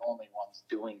Astros are the only ones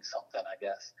doing something, I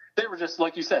guess. They were just,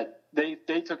 like you said, they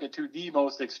took it to the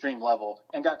most extreme level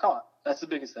and got caught. That's the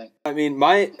biggest thing. I mean,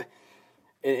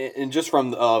 And just from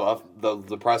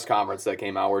the press conference that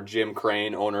came out, where Jim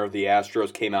Crane, owner of the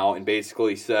Astros, came out and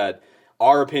basically said,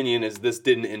 "Our opinion is this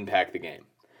didn't impact the game."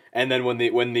 And then when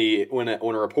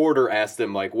a reporter asked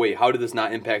him, like, "Wait, how did this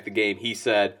not impact the game?" He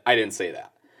said, "I didn't say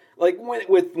that." Like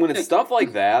when it's stuff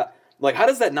like that, like how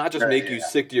does that not just make you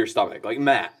sick to your stomach? Like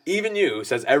Matt, even you, who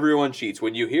says everyone cheats.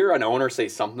 When you hear an owner say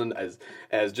something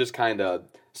as just kind of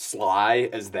sly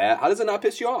as that, how does it not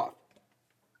piss you off?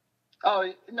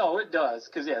 Oh, no, it does.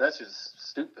 Because, that's just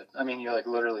stupid. I mean, you, like,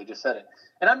 literally just said it.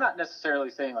 And I'm not necessarily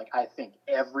saying, like, I think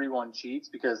everyone cheats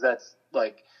because that's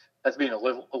being a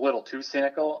little too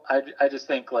cynical. I just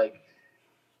think, like,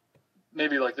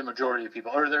 maybe, like, the majority of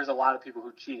people, or there's a lot of people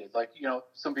who cheated. Like,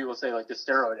 some people say, like, the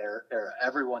steroid era,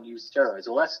 everyone used steroids.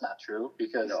 Well, that's not true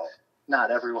because not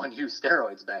everyone used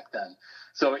steroids back then.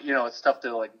 So, it's tough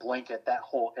to, like, blanket that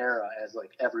whole era as,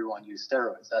 like, everyone used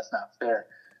steroids. That's not fair.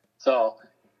 So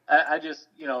I just,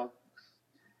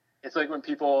 it's like when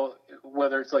people,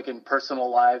 whether it's like in personal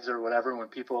lives or whatever, when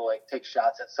people like take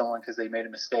shots at someone because they made a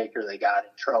mistake or they got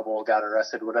in trouble, got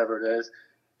arrested, whatever it is,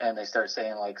 and they start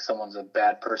saying like someone's a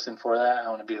bad person for that. I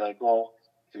want to be like, well,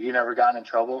 have you never gotten in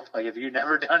trouble? Like, have you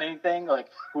never done anything? Like,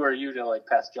 who are you to like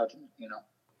pass judgment?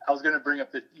 I was going to bring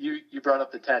up you brought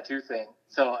up the tattoo thing.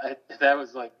 So that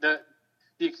was like the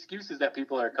excuses that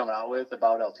people are coming out with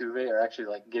about Altuve are actually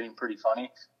like getting pretty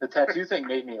funny. The tattoo thing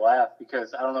made me laugh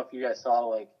because I don't know if you guys saw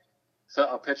like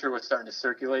a picture was starting to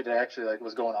circulate. It actually like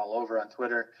was going all over on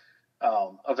Twitter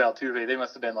of Altuve. They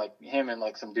must have been like him and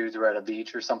like some dudes were at a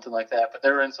beach or something like that, but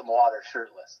they were in some water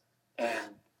shirtless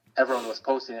and everyone was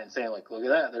posting it and saying like, look at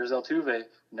that, there's Altuve,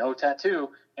 no tattoo.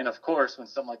 And of course, when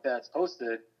something like that's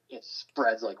posted, it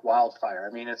spreads like wildfire.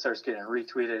 I mean, it starts getting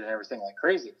retweeted and everything like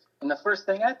crazy. And the first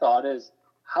thing I thought is,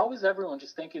 how is everyone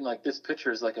just thinking like this picture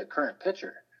is like a current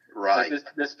picture? Right. Like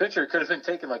this picture could have been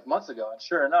taken like months ago. And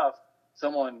sure enough,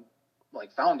 someone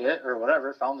like found it or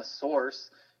whatever, found the source.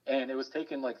 And it was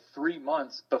taken like 3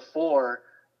 months before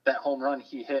that home run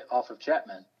he hit off of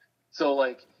Chapman. So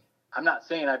like, I'm not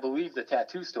saying I believe the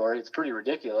tattoo story. It's pretty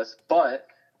ridiculous. But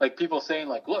like people saying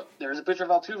like, look, there's a picture of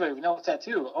Altuve. We know a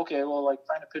tattoo. Okay, well, like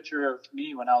find a picture of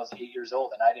me when I was 8 years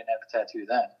old and I didn't have a tattoo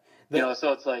then.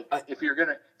 So it's like if you're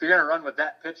gonna run with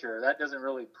that picture, that doesn't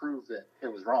really prove that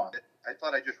it was wrong. I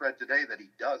thought I just read today that he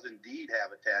does indeed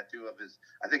have a tattoo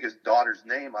of his daughter's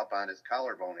name up on his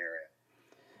collarbone area.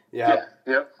 Yeah.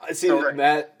 Yep. I see, so,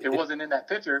 Matt. It wasn't in that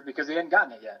picture because he hadn't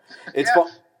gotten it yet.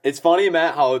 It's funny,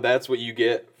 Matt, how that's what you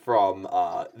get from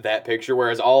that picture,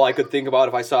 whereas all I could think about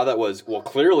if I saw that was, well,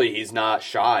 clearly he's not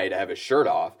shy to have his shirt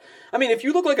off. I mean, if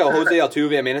you look like a Jose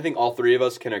Altuve, I mean, I think all three of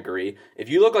us can agree. If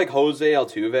you look like Jose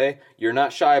Altuve, you're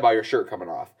not shy about your shirt coming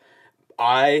off.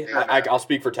 I'll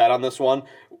speak for Ted on this one.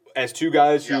 As two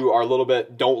guys who are a little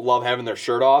bit don't love having their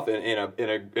shirt off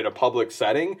in a public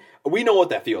setting, we know what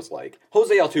that feels like.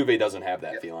 Jose Altuve doesn't have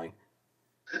that feeling.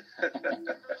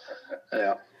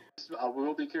 Yeah.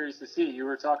 We'll be curious to see. You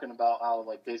were talking about how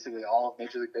like basically all of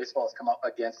Major League Baseball has come up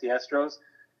against the Astros.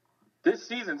 This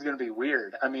season's going to be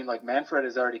weird. I mean, like Manfred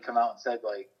has already come out and said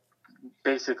like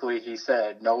basically he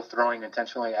said no throwing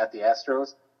intentionally at the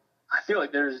Astros. I feel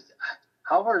like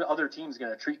how are other teams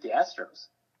going to treat the Astros?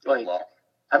 Like,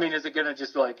 I mean, is it going to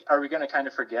just like, are we going to kind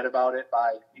of forget about it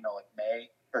by, like May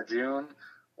or June?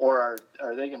 Or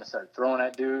are they going to start throwing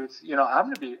at dudes? I'm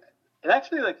going to be, it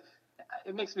actually like,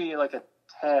 it makes me like a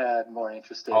tad more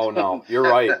interested. Oh, no, you're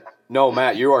right. No,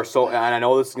 Matt, you are so, and I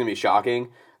know this is going to be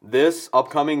shocking, this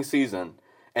upcoming season,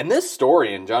 and this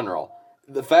story in general,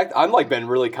 the fact, I've like been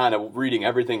really kind of reading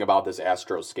everything about this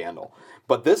Astros scandal,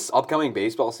 but this upcoming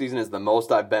baseball season is the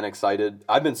most I've been excited.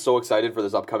 I've been so excited for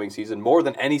this upcoming season, more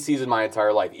than any season my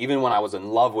entire life, even when I was in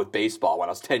love with baseball when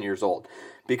I was 10 years old.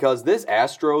 Because this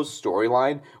Astros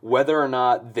storyline, whether or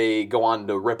not they go on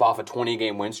to rip off a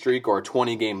 20-game win streak or a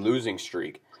 20-game losing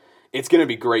streak, it's going to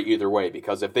be great either way.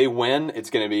 Because if they win,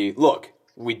 it's going to be, look,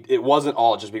 it wasn't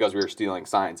all just because we were stealing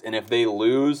signs. And if they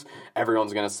lose,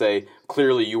 everyone's going to say,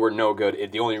 clearly you were no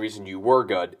good. The only reason you were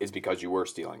good is because you were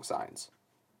stealing signs.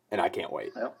 And I can't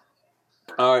wait. Yep.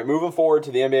 All right, moving forward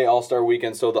to the NBA All-Star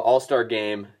Weekend. So the All-Star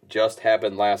Game just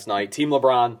happened last night. Team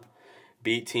LeBron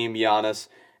beat Team Giannis.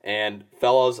 And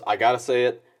fellas, I got to say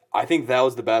it, I think that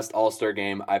was the best All-Star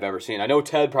Game I've ever seen. I know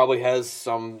Ted probably has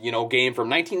some, game from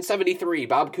 1973,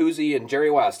 Bob Cousy and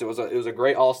Jerry West. It was a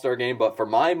great All-Star Game, but for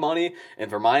my money and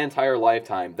for my entire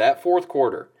lifetime, that fourth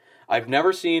quarter, I've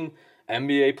never seen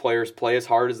NBA players play as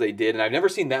hard as they did, and I've never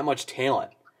seen that much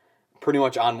talent pretty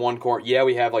much on one court. Yeah,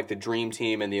 we have like the dream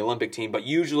team and the Olympic team, but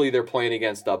usually they're playing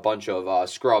against a bunch of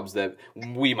scrubs that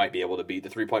we might be able to beat, the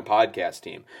 3 Point Podcast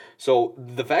team. So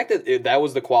the fact that that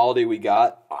was the quality we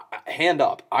got, hand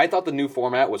up. I thought the new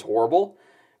format was horrible,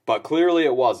 but clearly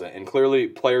it wasn't. And clearly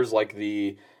players like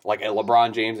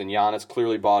LeBron James and Giannis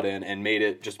clearly bought in and made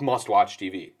it just must-watch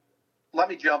TV. Let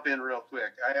me jump in real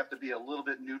quick. I have to be a little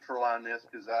bit neutral on this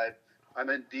because I'm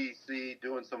in D.C.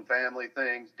 doing some family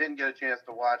things. Didn't get a chance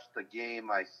to watch the game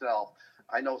myself.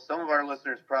 I know some of our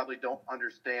listeners probably don't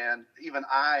understand. Even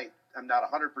I am not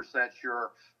 100%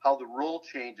 sure how the rule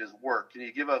changes work. Can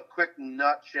you give a quick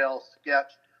nutshell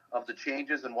sketch of the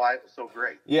changes and why it was so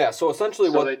great? Yeah, so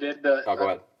essentially So they did the... Oh, go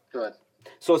ahead. Go ahead.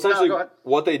 So essentially No, go ahead.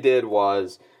 what they did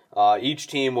was each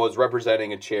team was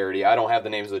representing a charity. I don't have the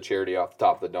names of the charity off the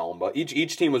top of the dome, but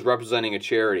each team was representing a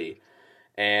charity.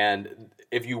 And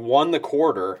if you won the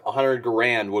quarter,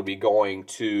 $100,000 would be going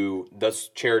to this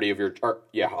charity of your,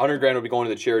 $100,000 would be going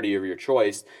to the charity of your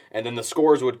choice, and then the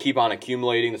scores would keep on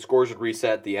accumulating. The scores would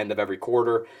reset at the end of every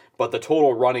quarter, but the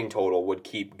total running total would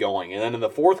keep going. And then in the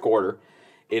fourth quarter,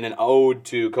 in an ode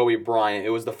to Kobe Bryant,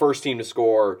 it was the first team to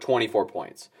score 24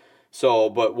 points. So,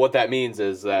 but what that means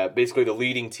is that basically the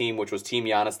leading team, which was Team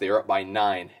Giannis, they were up by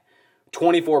 9.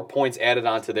 24 points added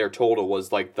onto their total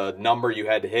was like the number you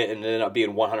had to hit, and it ended up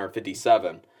being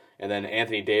 157. And then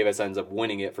Anthony Davis ends up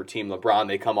winning it for Team LeBron.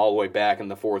 They come all the way back in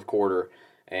the fourth quarter,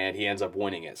 and he ends up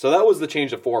winning it. So that was the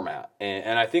change of format.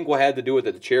 And I think what had to do with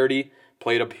it, the charity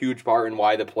played a huge part in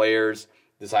why the players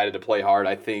decided to play hard,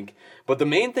 I think. But the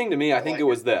main thing to me, I think it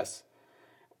was this.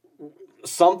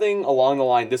 Something along the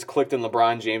line, this clicked in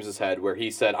LeBron James's head where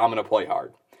he said, I'm going to play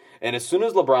hard. And as soon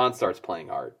as LeBron starts playing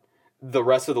hard, the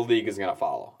rest of the league is going to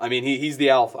follow. I mean, he's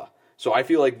the alpha. So I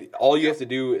feel like all you have to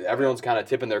do, everyone's kind of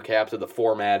tipping their cap to the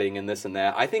formatting and this and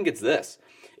that. I think it's this.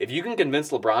 If you can convince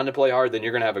LeBron to play hard, then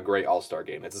you're going to have a great all-star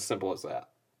game. It's as simple as that.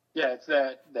 Yeah, it's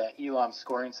that Elam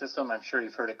scoring system. I'm sure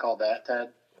you've heard it called that, Ted.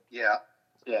 Yeah.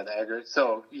 Yeah, the aggregate.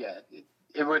 So, yeah,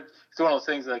 it's one of those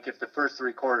things like if the first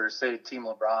 3 quarters, say Team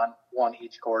LeBron won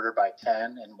each quarter by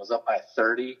 10 and was up by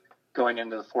 30 going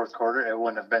into the fourth quarter, it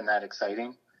wouldn't have been that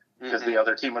exciting because the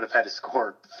other team would have had to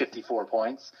score 54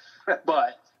 points.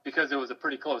 But because it was a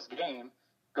pretty close game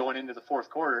going into the fourth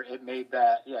quarter, it made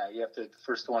that, you have to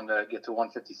first one to get to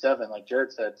 157, like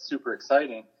Jared said, super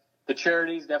exciting. The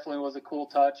charities definitely was a cool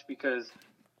touch because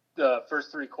the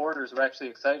first 3 quarters were actually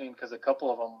exciting because a couple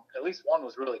of them, at least one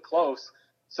was really close.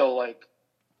 So,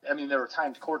 there were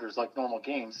timed quarters like normal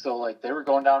games. So, they were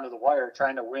going down to the wire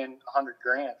trying to win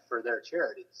 $100,000 for their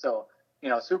charity. So,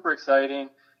 super exciting.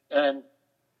 And,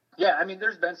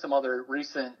 there's been some other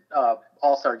recent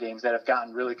All-Star games that have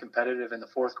gotten really competitive in the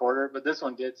fourth quarter, but this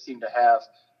one did seem to have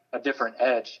a different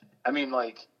edge. I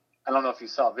don't know if you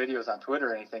saw videos on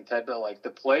Twitter or anything, Ted, but,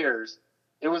 the players,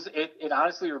 it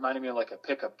honestly reminded me of, a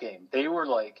pickup game. They were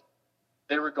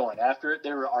going after it.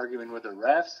 They were arguing with the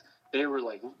refs. They were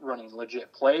running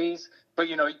legit plays, but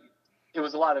it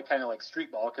was a lot of kind of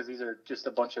street ball because these are just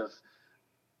a bunch of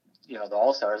the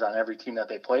all-stars on every team that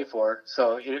they play for.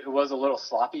 So it was a little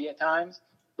sloppy at times,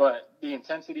 but the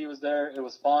intensity was there. It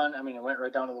was fun. It went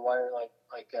right down to the wire, like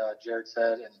Jared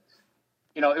said, and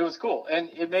it was cool, and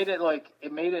it made it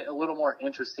a little more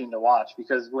interesting to watch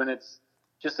because when it's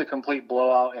just a complete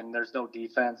blowout and there's no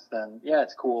defense, then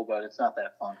it's cool, but it's not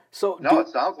that fun. So it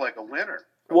sounds like a winner.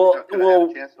 Well,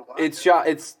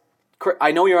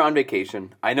 I know you're on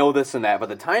vacation. I know this and that, but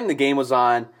the time the game was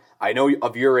on, I know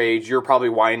of your age, you're probably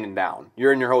winding down.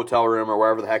 You're in your hotel room or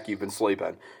wherever the heck you've been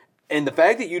sleeping. And the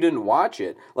fact that you didn't watch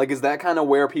it, is that kind of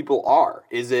where people are?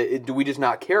 Do we just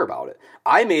not care about it?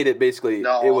 I made it basically,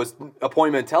 It was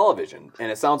appointment television,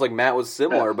 and it sounds like Matt was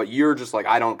similar, but you're just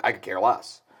I could care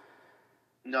less.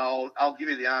 No, I'll give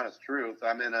you the honest truth.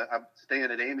 I'm staying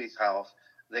at Amy's house.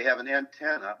 They have an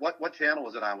antenna. What channel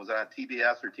was it on? Was it on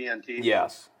TBS or TNT?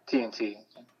 Yes. TNT.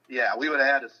 Yeah, we would have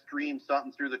had to stream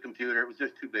something through the computer. It was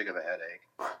just too big of a headache.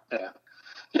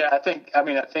 Yeah, I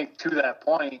think to that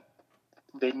point,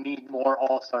 they need more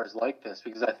all-stars like this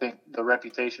because I think the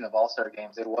reputation of all-star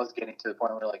games, it was getting to the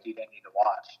point where you didn't need to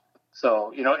watch.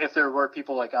 So, if there were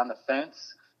people on the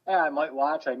fence, I might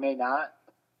watch, I may not.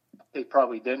 They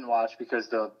probably didn't watch because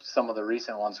some of the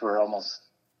recent ones were almost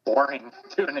boring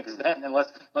to an extent, unless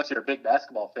you're a big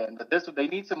basketball fan. But they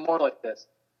need some more like this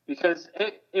because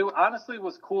it honestly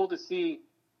was cool to see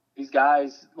these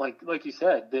guys like you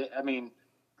said.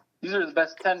 These are the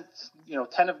best 10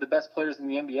 of the best players in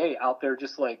the NBA out there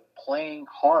just playing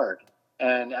hard.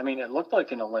 And it looked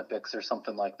like an Olympics or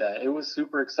something like that. It was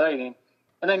super exciting.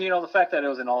 And then the fact that it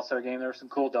was an all-star game, there were some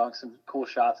cool dunks, some cool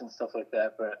shots and stuff like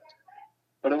that. But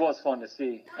But it was fun to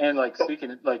see. And, like,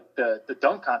 speaking, like, the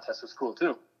dunk contest was cool,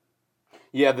 too.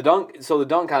 Yeah, the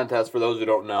dunk contest, for those who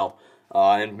don't know,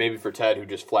 and maybe for Ted, who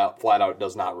just flat out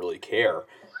does not really care,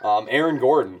 Aaron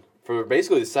Gordon, for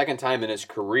basically the second time in his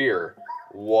career,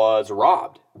 was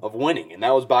robbed of winning, and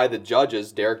that was by the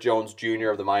judges. Derek Jones Jr.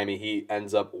 of the Miami Heat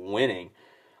ends up winning.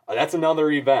 That's another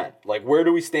event. Like, where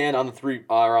do we stand on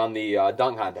the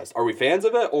dunk contest? Are we fans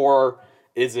of it, or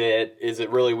is it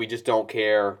really we just don't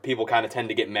care? People kind of tend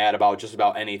to get mad about just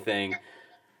about anything.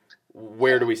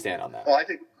 Where do we stand on that? Well, I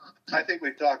think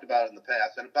we've talked about it in the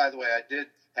past. And by the way, I did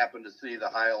happen to see the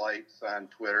highlights on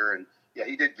Twitter, and yeah,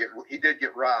 he did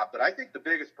get robbed. But I think the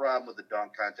biggest problem with the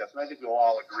dunk contest, and I think we'll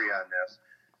all agree on this,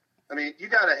 I mean, you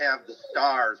got to have the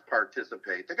stars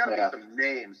participate. There got to be some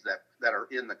names that are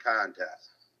in the contest.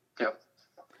 Yep.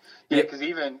 Yeah, because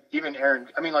even Aaron,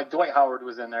 I mean, like Dwight Howard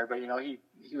was in there, but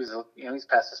he was he's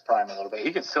past his prime a little bit.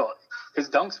 He could still, his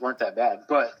dunks weren't that bad,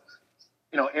 but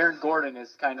Aaron Gordon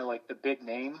is kind of like the big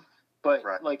name. But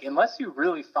like, unless you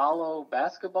really follow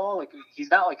basketball, like he's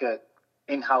not like a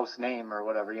in-house name or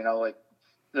whatever. Like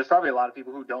there's probably a lot of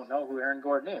people who don't know who Aaron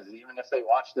Gordon is, even if they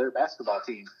watch their basketball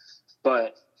team.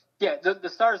 But yeah, the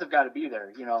stars have got to be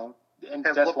there. And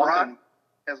that's one thing.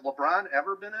 Has LeBron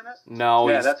ever been in it? No.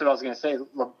 Yeah, that's what I was going to say.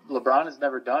 LeBron has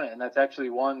never done it, and that's actually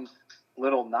one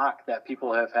little knock that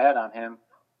people have had on him.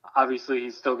 Obviously,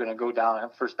 he's still going to go down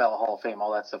first ballot Hall of Fame,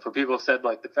 all that stuff. But people have said,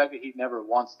 like, the fact that he never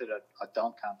once did a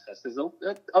dunk contest is a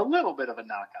little bit of a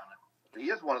knock on him. He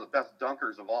is one of the best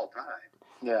dunkers of all time.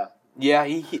 Yeah. Yeah,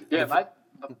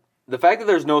 the fact that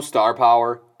there's no star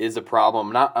power is a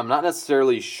problem. I'm not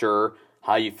necessarily sure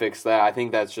how you fix that. I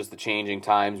think that's just the changing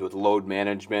times with load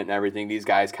management and everything. These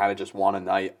guys kind of just want a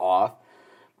night off.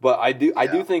 But I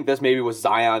do think this maybe with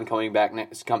Zion coming back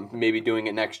maybe doing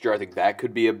it next year. I think that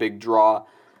could be a big draw.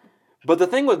 But the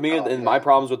thing with me and my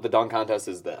problems with the dunk contest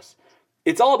is this.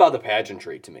 It's all about the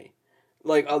pageantry to me.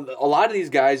 Like, a lot of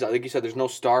these guys, like you said, there's no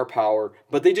star power,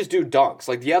 but they just do dunks.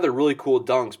 Like, yeah, they're really cool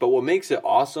dunks, but what makes it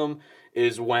awesome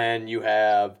is when you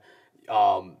have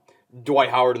Dwight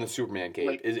Howard in the Superman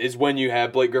cape. Is when you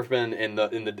have Blake Griffin in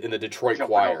the Detroit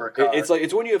Choir.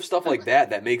 It's when you have stuff like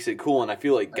that makes it cool, and I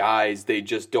feel like guys, they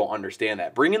just don't understand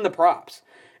that. Bring in the props.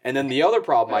 And then the other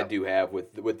problem I do have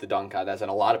with the dunk contest,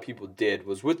 and a lot of people did,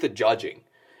 was with the judging.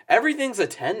 Everything's a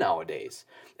 10 nowadays.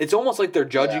 It's almost like they're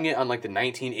judging it on like the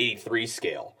 1983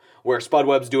 scale, where Spud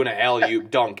Webb's doing an alley-oop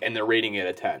dunk and they're rating it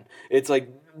a 10. It's like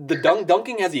the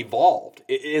dunking has evolved,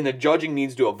 and the judging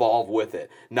needs to evolve with it.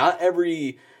 Not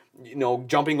every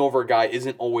jumping over a guy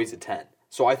isn't always a 10.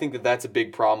 So I think that's a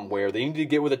big problem where they need to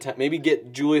get with a 10. Maybe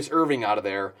get Julius Erving out of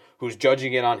there, who's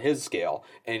judging it on his scale,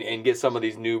 and get some of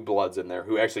these new bloods in there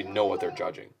who actually know what they're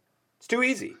judging. It's too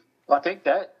easy. Well,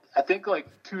 I think like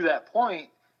to that point,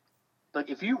 like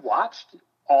if you watched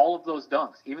all of those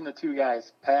dunks, even the two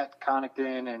guys, Pat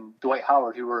Connaughton and Dwight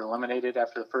Howard, who were eliminated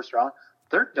after the first round,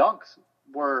 their dunks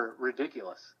were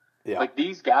ridiculous. Yeah. Like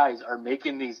these guys are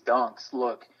making these dunks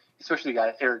look, especially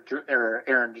guys Aaron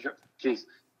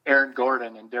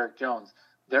Gordon and Derek Jones,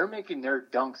 they're making their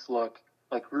dunks look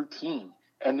like routine.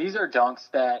 And these are dunks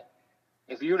that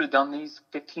if you would have done these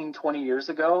 15, 20 years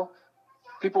ago,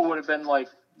 people would have been like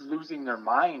losing their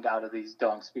mind out of these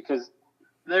dunks because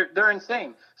they're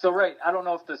insane. So, I don't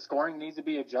know if the scoring needs to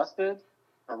be adjusted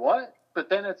or what, but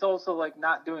then it's also like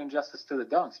not doing justice to the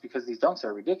dunks because these dunks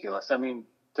are ridiculous. I mean,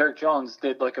 Derek Jones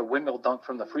did like a windmill dunk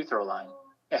from the free throw line,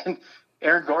 and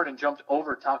Aaron Gordon jumped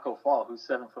over Taco Fall, who's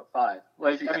 7'5".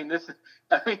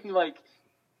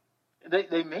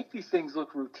 They make these things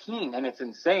look routine, and it's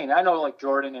insane. I know, like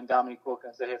Jordan and Dominique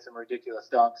Wilkins, they had some ridiculous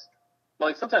dunks. But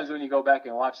like sometimes when you go back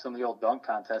and watch some of the old dunk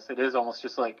contests, it is almost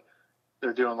just like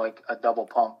they're doing like a double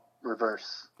pump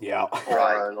reverse. Yeah.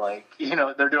 Or like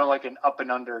they're doing like an up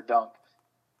and under dunk,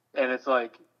 and it's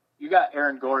like you got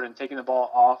Aaron Gordon taking the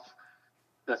ball off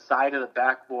the side of the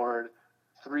backboard,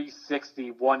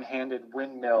 360 one-handed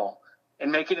windmill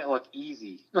and making it look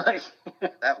easy. Like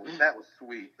that was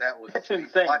sweet. That was sweet.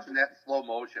 Insane. Watching that slow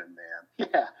motion, man.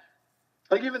 Yeah.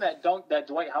 Like even that dunk, that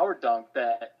Dwight Howard dunk,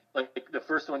 that like the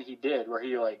first one he did where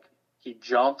he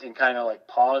jumped and kind of like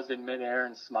paused in midair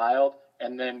and smiled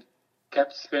and then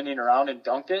kept spinning around and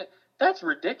dunked it. That's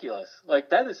ridiculous.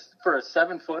 Like that is for a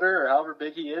 7-footer or however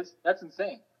big he is. That's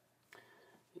insane.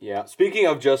 Yeah, speaking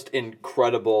of just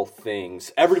incredible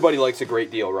things, everybody likes a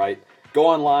great deal, right? Go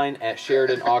online at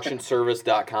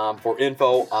SheridanAuctionService.com for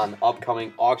info on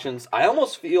upcoming auctions. I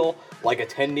almost feel like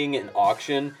attending an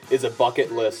auction is a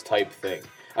bucket list type thing.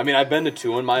 I mean, I've been to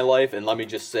two in my life, and let me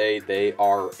just say they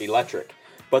are electric.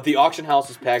 But the auction house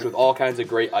is packed with all kinds of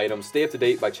great items. Stay up to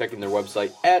date by checking their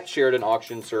website at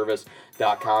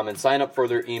SheridanAuctionService.com and sign up for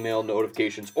their email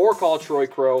notifications or call Troy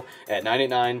Crow at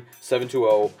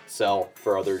 989-720-SELL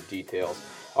for other details.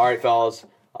 All right, fellas,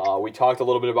 we talked a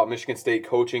little bit about Michigan State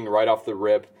coaching right off the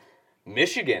rip.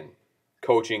 Michigan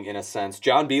coaching, in a sense.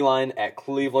 John Beilein at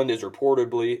Cleveland is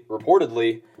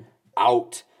reportedly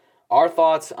out. Our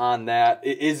thoughts on that,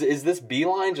 is this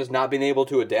Beilein just not being able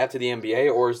to adapt to the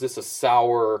NBA, or is this a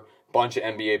sour bunch of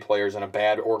NBA players and a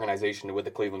bad organization with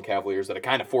the Cleveland Cavaliers that have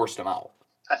kind of forced him out?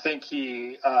 I think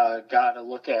he got a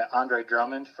look at Andre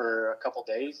Drummond for a couple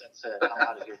days and said, I'm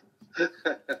out of here.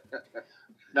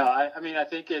 No, I mean, I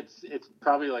think it's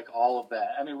probably like all of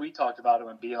that. I mean, we talked about it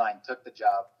when Beilein took the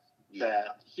job,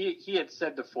 that he had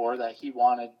said before that he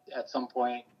wanted, at some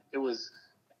point, it was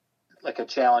like a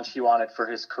challenge he wanted for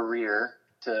his career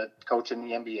to coach in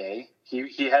the NBA.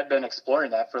 He had been exploring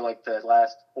that for like the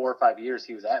last 4 or 5 years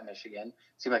he was at Michigan. It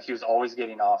seemed like he was always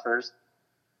getting offers.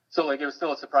 So like it was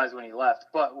still a surprise when he left.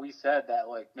 But we said that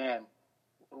like, man,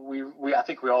 I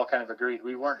think we all kind of agreed.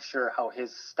 We weren't sure how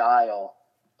his style,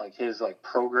 like his like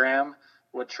program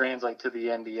would translate to the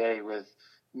NBA with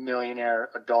millionaire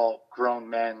adult grown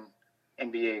men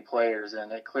NBA players,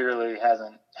 and it clearly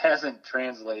hasn't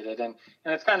translated, and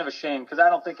it's kind of a shame because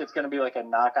I don't think it's going to be like a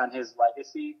knock on his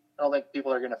legacy. I don't think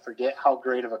people are going to forget how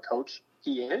great of a coach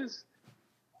he is,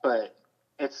 but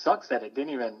it sucks that it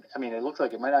didn't even. I mean, it looks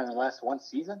like it might not even last one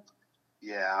season.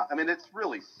 Yeah, I mean, it's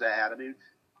really sad. I mean,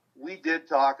 we did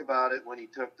talk about it when he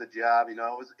took the job. You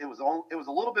know, it was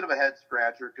a little bit of a head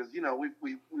scratcher because you know we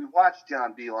watched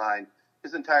John Beilein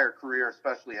his entire career,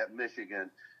 especially at Michigan.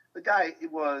 The guy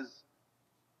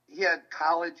he had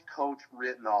college coach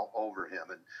written all over him.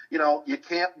 And, you know,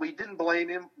 we didn't blame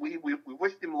him. We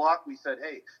wished him luck. We said,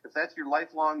 hey, if that's your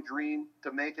lifelong dream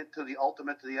to make it to the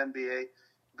ultimate, to the NBA,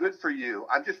 good for you.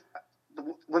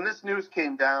 When this news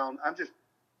came down, I'm just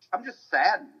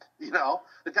saddened. You know,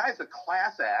 the guy's a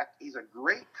class act. He's a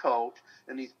great coach,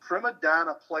 and these prima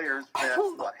donna players that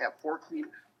have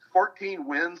 14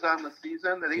 wins on the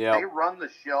season. They run the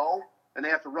show, and they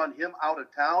have to run him out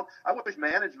of town. I wish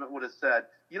management would have said,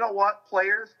 you know what,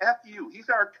 players, F you. He's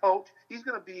our coach. He's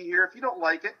going to be here. If you don't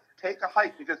like it, take a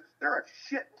hike because they're a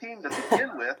shit team to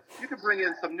begin with. You can bring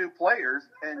in some new players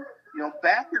and, you know,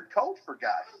 back your coach for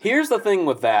guys. Here's the thing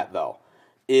with that, though.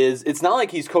 It's not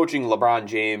like he's coaching LeBron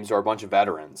James or a bunch of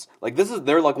veterans. Like I think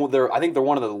they're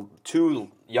one of the 2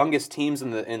 youngest teams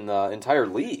in the entire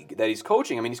league that he's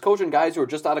coaching. I mean, he's coaching guys who are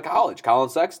just out of college, Colin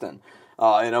Sexton,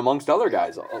 and amongst other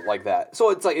guys like that. So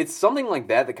it's something like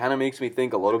that kind of makes me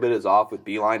think a little bit is off with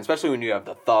Beilein, especially when you have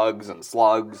the thugs and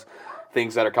slugs,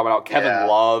 things that are coming out. Kevin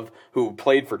Love, who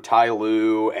played for Ty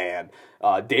Lue and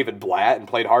David Blatt and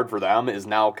played hard for them, is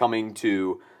now coming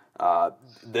to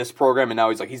this program, and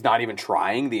now he's not even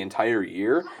trying the entire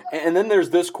year. And then there's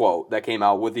this quote that came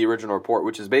out with the original report,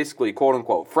 which is basically, quote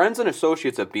unquote, friends and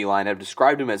associates at Beilein have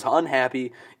described him as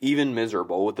unhappy, even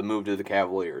miserable with the move to the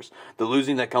Cavaliers. The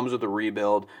losing that comes with the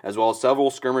rebuild, as well as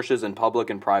several skirmishes in public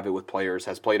and private with players,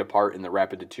 has played a part in the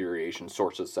rapid deterioration,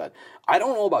 sources said. I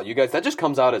don't know about you guys, that just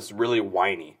comes out as really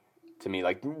whiny to me.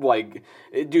 Like,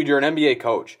 dude, you're an NBA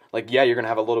coach. Like, yeah, you're going to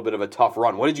have a little bit of a tough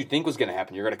run. What did you think was going to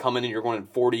happen? You're going to come in and you're going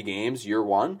to 40 games year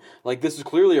one? Like, this is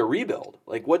clearly a rebuild.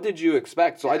 Like, what did you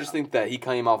expect? So I just think that he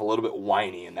came off a little bit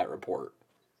whiny in that report.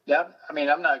 Yeah, I mean,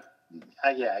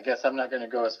 I guess I'm not going to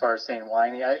go as far as saying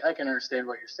whiny. I can understand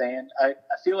what you're saying. I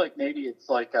feel like maybe it's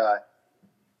like,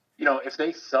 you know, if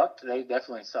they sucked, they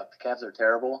definitely sucked. The Cavs are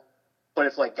terrible. But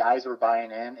if, like, guys were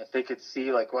buying in, if they could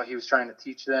see, like, what he was trying to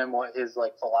teach them, what his,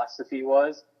 like, philosophy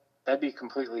was, that'd be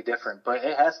completely different. But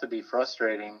it has to be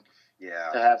frustrating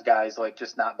to have guys, like,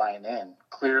 just not buying in.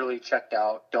 Clearly checked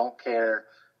out, don't care,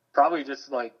 probably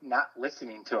just, like, not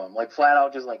listening to him. Like, flat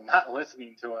out just, like, not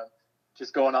listening to him,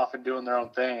 just going off and doing their own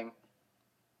thing.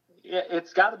 Yeah,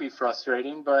 it's got to be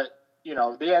frustrating, but, you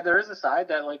know, there is a side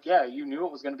that, like, yeah, you knew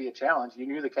it was going to be a challenge. You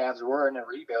knew the Cavs were in a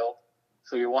rebuild.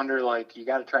 So you wonder, like, you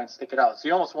got to try and stick it out. So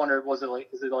you almost wonder, is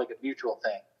it like a mutual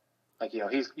thing? Like, you know,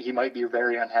 he might be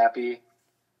very unhappy.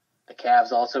 The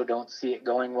Cavs also don't see it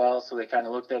going well, so they kind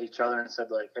of looked at each other and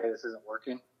said, like, hey, this isn't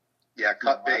working. Yeah,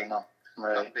 cut bait.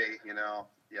 Right. Cut bait, you know.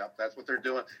 Yeah, that's what they're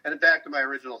doing. And back to my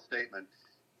original statement,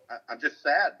 I'm just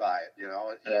sad by it, you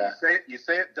know. Yeah. You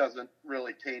say it doesn't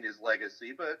really taint his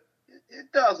legacy, but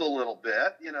it does a little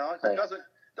bit, you know. It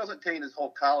doesn't taint his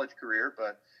whole college career,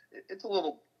 but it's a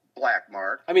little black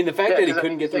mark. I mean, the fact that he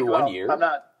couldn't get through 1 year. I'm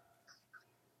not.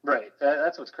 Right.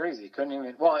 That's what's crazy. Couldn't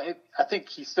even. Well, I think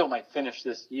he still might finish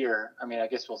this year. I mean, I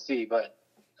guess we'll see. But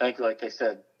I think, like they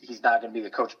said, he's not going to be the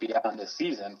coach beyond this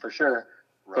season for sure.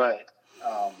 Right.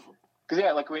 But Because,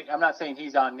 yeah, like, I'm not saying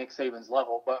he's on Nick Saban's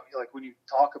level, but, like, when you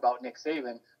talk about Nick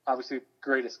Saban, obviously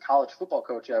greatest college football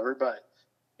coach ever, but,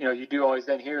 you know, you do always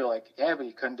then hear, like, yeah, but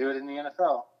he couldn't do it in the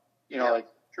NFL. You know, like,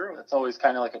 true. That's always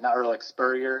kind of like or like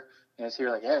Spurrier. You know, it's here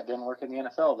like, yeah, it didn't work in the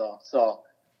NFL, though. So,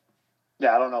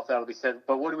 yeah, I don't know if that'll be said.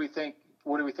 But what do we think?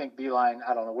 What do we think Beeline?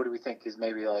 I don't know. What do we think is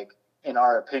maybe, like, in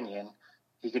our opinion,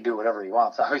 he could do whatever he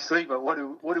wants, obviously. But what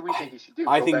do we think he should do?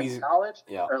 I go think back he's to college,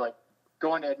 yeah. or like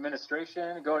go into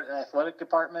administration, go to the athletic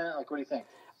department. Like, what do you think?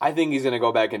 I think he's going to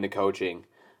go back into coaching.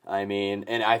 I mean,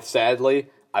 and sadly,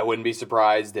 I wouldn't be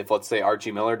surprised if, let's say,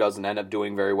 Archie Miller doesn't end up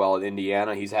doing very well at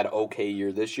Indiana. He's had an okay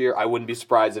year this year. I wouldn't be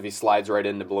surprised if he slides right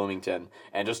into Bloomington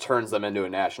and just turns them into a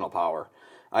national power.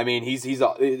 I mean,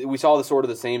 we saw the sort of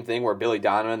the same thing where Billy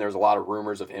Donovan, there's a lot of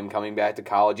rumors of him coming back to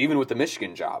college, even with the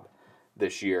Michigan job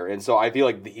this year. And so I feel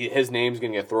like his name's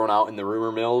going to get thrown out in the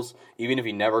rumor mills. Even if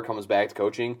he never comes back to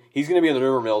coaching, he's going to be in the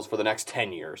rumor mills for the next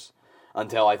 10 years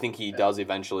until I think he does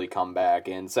eventually come back.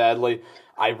 And sadly,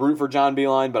 I root for John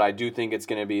Beeline, but I do think it's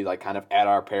going to be like kind of at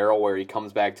our peril where he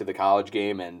comes back to the college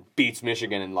game and beats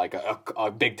Michigan in like a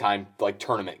big-time like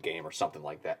tournament game or something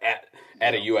like that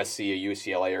at a USC, a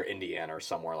UCLA, or Indiana or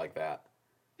somewhere like that.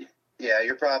 Yeah,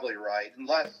 you're probably right.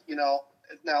 Unless, you know,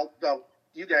 now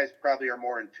you guys probably are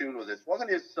more in tune with this. Wasn't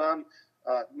his son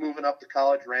moving up the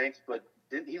college ranks, but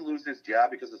didn't he lose his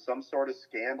job because of some sort of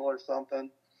scandal or something?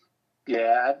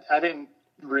 Yeah, I didn't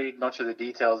read much of the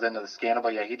details into the scandal,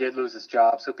 but yeah, he did lose his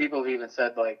job. So people have even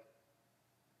said, like,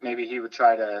 maybe he would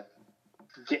try to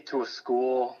get to a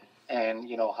school and,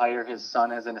 you know, hire his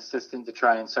son as an assistant to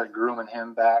try and start grooming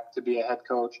him back to be a head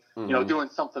coach, you know, doing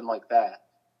something like that.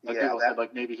 Like people said,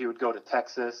 like, maybe he would go to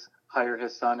Texas, hire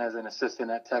his son as an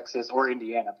assistant at Texas or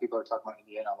Indiana. People are talking about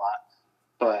Indiana a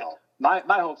lot. But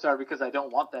my hopes are, because I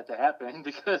don't want that to happen,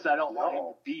 because I don't want him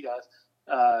to beat us.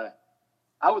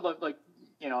 I would love, like,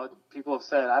 you know, people have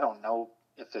said, I don't know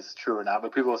if this is true or not,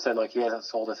 but people have said, like, he hasn't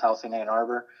sold his house in Ann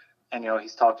Arbor. And, you know,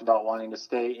 he's talked about wanting to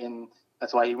stay in.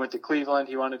 That's why he went to Cleveland.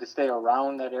 He wanted to stay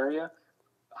around that area.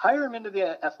 Hire him into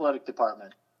the athletic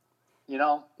department. You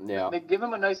know? Yeah. Give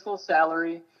him a nice little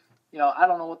salary. You know, I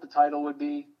don't know what the title would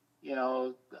be. You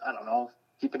know, I don't know.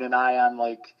 Keeping an eye on,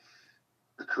 like,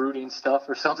 recruiting stuff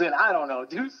or something. I don't know.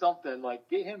 Do something. Like,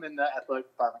 get him in the athletic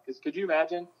department. Because could you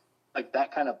imagine, like,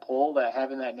 that kind of pull, that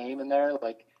having that name in there?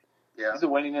 Like, he's the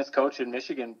winningest coach in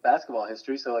Michigan basketball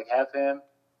history. So, like, have him.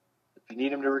 If you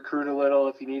need him to recruit a little,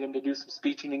 if you need him to do some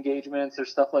speaking engagements or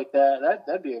stuff like that,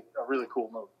 that'd be a really cool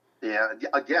move. Yeah,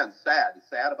 again, sad.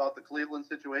 Sad about the Cleveland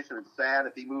situation, and sad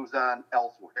if he moves on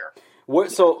elsewhere.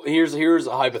 So here's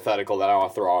a hypothetical that I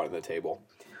want to throw out on the table.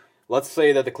 Let's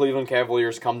say that the Cleveland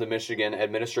Cavaliers come to Michigan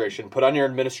administration, put on your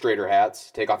administrator hats,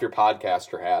 take off your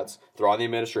podcaster hats, throw on the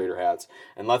administrator hats,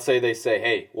 and let's say they say,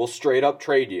 hey, we'll straight up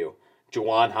trade you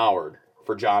Juwan Howard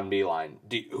for John Beeline.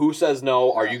 Who says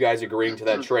no? Are you guys agreeing to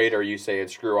that trade, or are you saying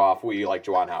screw off, we like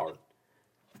Juwan Howard?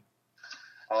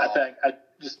 I think, I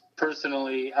just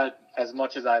personally, as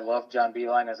much as I love John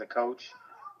Beeline as a coach,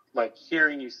 like,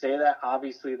 hearing you say that,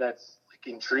 obviously that's, like,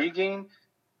 intriguing.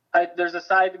 There's a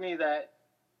side to me that,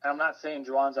 I'm not saying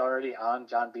Juwan's already on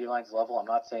John Beeline's level. I'm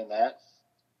not saying that.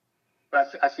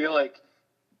 But I feel like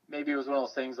maybe it was one of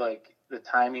those things, like, the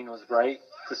timing was right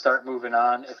to start moving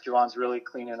on. If Juwan's really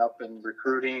cleaning up and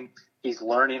recruiting, he's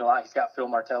learning a lot. He's got Phil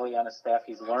Martelli on his staff.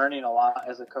 He's learning a lot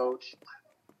as a coach.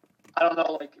 I don't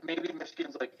know, like, maybe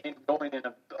Michigan's, like, going in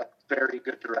a very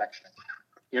good direction.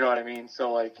 You know what I mean?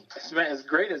 So, like, as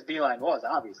great as Beeline was,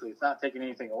 obviously, it's not taking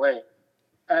anything away.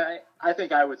 I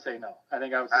think I would say no. I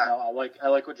think I would say no. I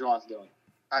like what Juwan's doing.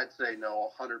 I'd say no,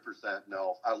 100%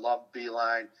 no. I love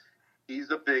Beeline.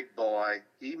 He's a big boy.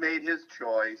 He made his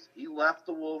choice. He left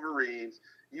the Wolverines.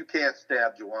 You can't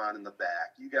stab Juwan in the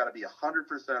back. You got to be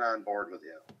 100% on board with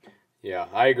him. Yeah,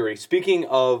 I agree. Speaking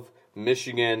of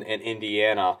Michigan and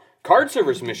Indiana, Card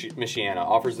Service Michiana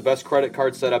offers the best credit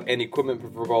card setup and equipment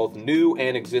for both new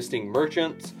and existing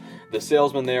merchants. The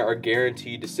salesmen there are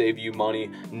guaranteed to save you money.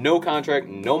 No contract,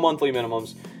 no monthly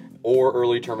minimums, or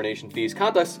early termination fees.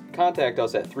 Contact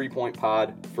us at 3Point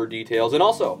Pod for details. And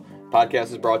also,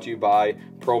 podcast is brought to you by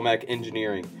ProMech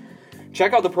Engineering.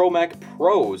 Check out the ProMech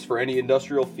Pros for any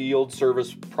industrial field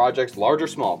service projects, large or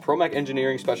small. ProMech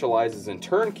Engineering specializes in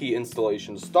turnkey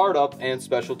installation, startup, and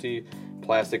specialty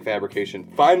plastic fabrication.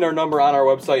 Find our number on our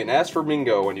website and ask for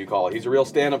Mingo when you call. He's a real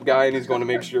stand-up guy, and he's going to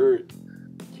make sure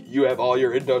you have all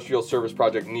your industrial service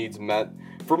project needs met.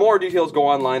 For more details, go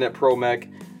online at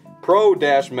pro-mech.com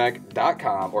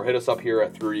or hit us up here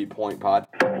at 3Point Pod.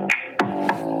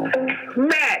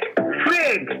 Matt,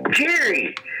 Frig,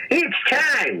 Jerry, it's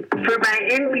time for my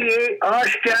NBA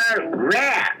All-Star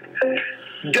Wrap.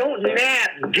 Don't nap,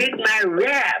 dig my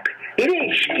rap. It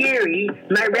ain't scary,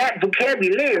 my rap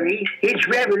vocabulary, it's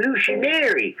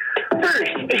revolutionary.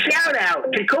 First, a shout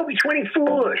out to Kobe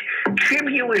 24.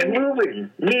 Tribute was moving,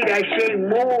 need I say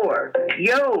more?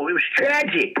 Yo, it was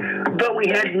tragic, but we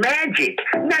had magic.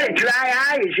 Not a dry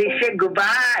eye as they said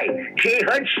goodbye. Jay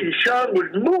Hudson's song was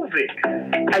moving,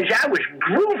 as I was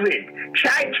grooving.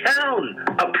 Chi-Town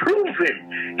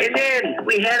approving. And then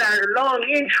we had our long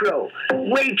intro.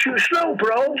 Way too slow,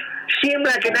 bro. Seemed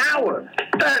like an hour.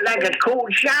 Felt like a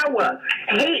cold shower.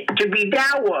 Hate to be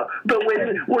dour, but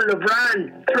when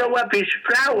LeBron throw up his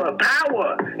flower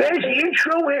power, as the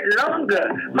intro went longer,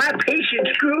 my patience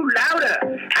grew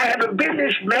louder. I haven't been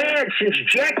this mad since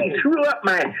Jackie threw up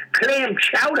my clam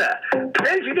chowder.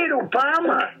 President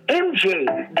Obama, MJ,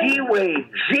 D-Wade,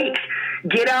 Zeke,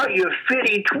 get out your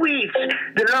fitty tweets.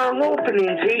 The long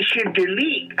openings they should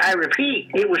delete. I repeat,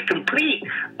 it was complete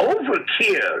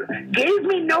overkill. Gave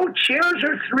me no chills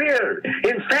or thrill.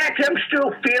 In fact, I'm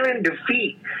still feeling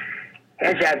defeat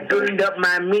as I burned up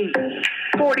my meat.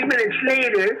 40 minutes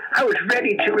later, I was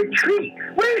ready to retreat.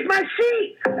 Where's my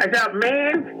seat? I thought,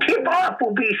 man, tip off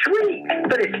will be sweet,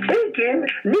 but it's taken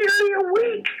nearly a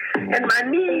week, and my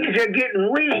knees are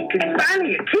getting weak, and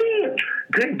finally it came.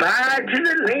 Goodbye to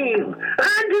the lame.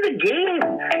 On to the game.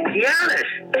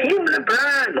 Giannis, Team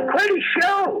LeBron, quite a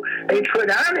show they put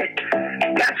on it.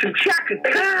 Got some Chaka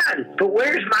Khan, but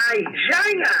where's my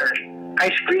Zion? I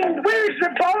screamed, where's the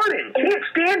ballin'? Can't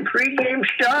stand pregame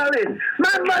stalling.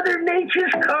 My mother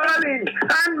nature's calling.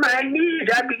 On my knees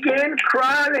I began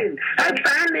crawling. I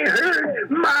finally heard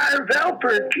Marv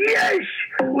Alpert, yes,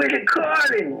 with a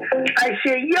calling. I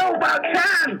said, yo, about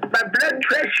time. My blood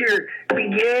pressure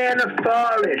began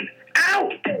a-falling.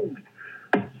 Out!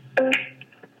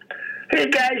 Hey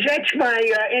guys, that's my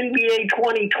NBA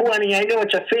 2020. I know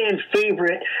it's a fan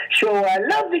favorite, so I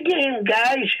love the game,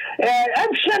 guys.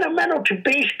 I'm sentimental to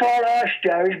baseball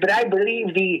All-Stars, but I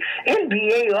believe the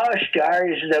NBA All-Star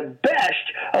is the best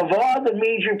of all the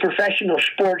major professional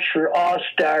sports for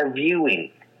All-Star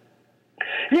viewing.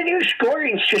 The new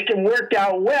scoring system worked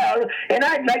out well, and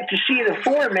I'd like to see the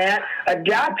format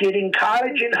adopted in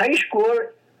college and high school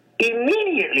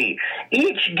immediately.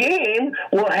 Each game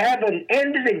will have an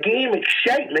end-of-the-game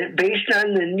excitement based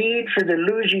on the need for the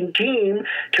losing team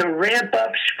to ramp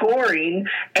up scoring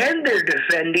and their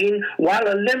defending while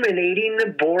eliminating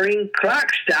the boring clock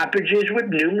stoppages with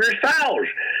numerous fouls.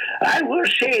 I will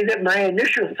say that my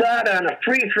initial thought on a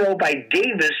free throw by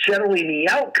Davis settling the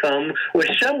outcome was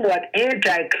somewhat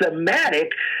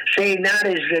anticlimactic, say not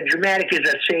as dramatic as,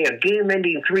 let's say, a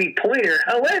game-ending three-pointer.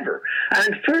 However, on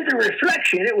further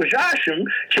reflection, it was awesome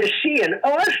to see an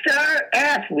all-star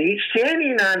athlete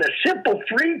standing on a simple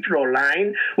free throw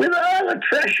line with all the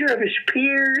pressure of his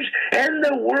peers and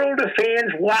the world of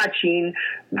fans watching.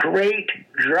 Great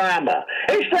drama.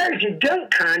 As far as the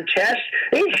dunk contest,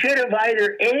 they should have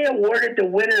either A, awarded the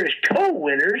winners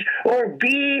co-winners, or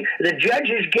B, the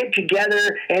judges get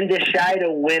together and decide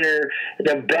a winner,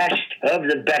 the best of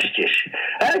the bestest.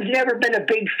 I've never been a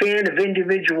big fan of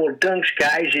individual dunks,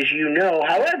 guys, as you know.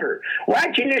 However,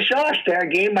 watching this All-Star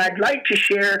game, I'd like to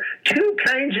share two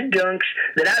kinds of dunks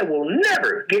that I will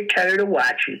never get tired of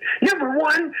watching. Number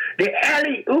one, the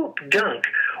alley-oop dunk.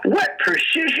 What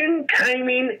precision,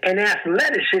 timing, and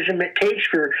athleticism it takes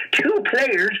for two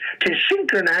players to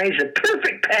synchronize a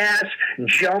perfect pass,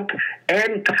 jump,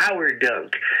 and power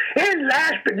dunk. And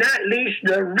last but not least,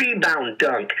 the rebound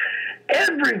dunk.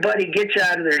 Everybody gets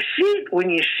out of their seat when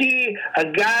you see a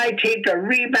guy take a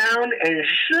rebound and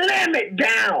slam it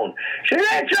down. So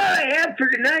that's all I have for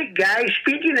tonight, guys.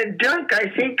 Speaking of dunk, I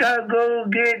think I'll go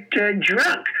get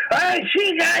drunk. All right, see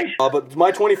you guys. But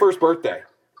my 21st birthday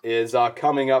is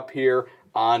coming up here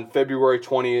on February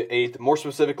 28th. More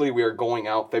specifically, we are going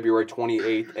out February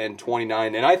 28th and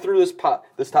 29th. And I threw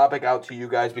this topic out to you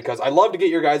guys because I love to get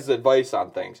your guys' advice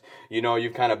on things. You know,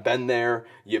 you've kind of been there,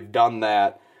 you've done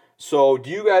that. So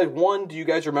do you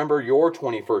guys remember your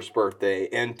 21st birthday?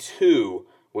 And two,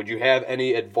 would you have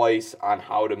any advice on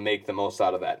how to make the most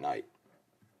out of that night?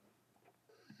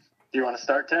 Do you want to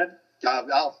start, Ted?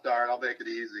 I'll start. I'll make it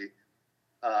easy.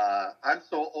 I'm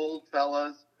so old,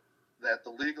 fellas, that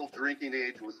the legal drinking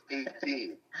age was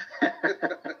 18.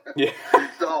 Yeah,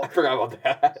 so I forgot about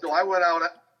that. So I went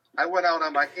out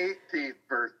on my 18th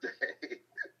birthday,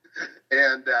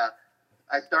 and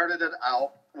I started it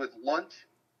out with lunch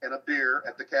and a beer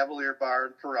at the Cavalier Bar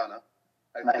in Corunna.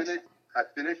 I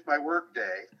finished my work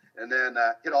day, and then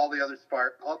hit all the other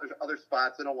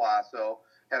spots in Owasso.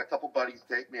 Had a couple buddies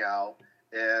take me out,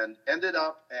 and ended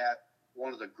up at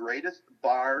one of the greatest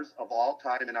bars of all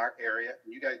time in our area.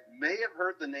 You guys may have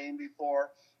heard the name before.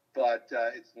 but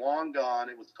it's long gone.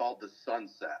 It was called the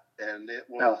Sunset, and it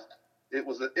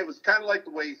was kind of like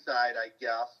the Wayside, I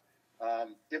guess.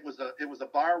 It was a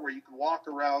bar where you could walk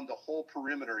around the whole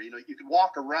perimeter. You could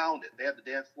walk around it. They had the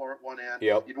dance floor at one end.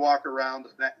 Yep. You'd walk around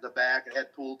the back. It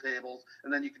had pool tables,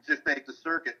 and then you could just make the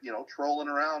circuit. Trolling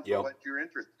around for what you're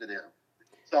interested in.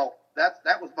 So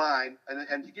that was mine.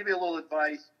 And to give you a little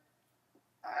advice,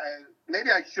 maybe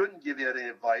I shouldn't give you any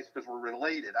advice because we're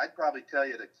related. I'd probably tell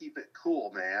you to keep it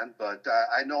cool, man. But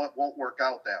I know it won't work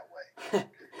out that way.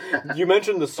 You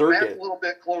mentioned the circuit. Matt's a little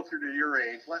bit closer to your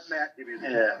age. Let Matt give you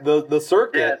the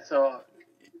circuit. Yeah, so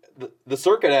the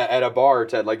circuit at a bar,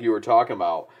 Ted, like you were talking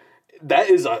about, that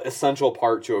is an essential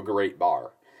part to a great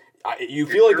bar. You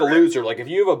feel like a loser. Like if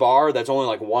you have a bar that's only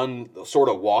like one sort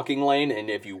of walking lane, and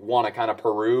if you want to kind of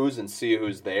peruse and see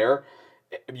who's there,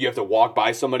 you have to walk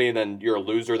by somebody, and then you're a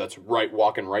loser that's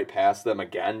walking right past them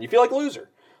again. You feel like a loser.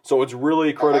 So it's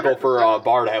really critical 100%. for a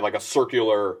bar to have like a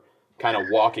circular kind of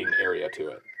walking area to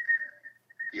it.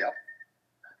 Yep.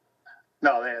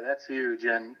 No, yeah, that's huge.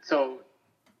 And so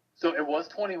it was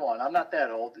 21. I'm not that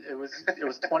old. It was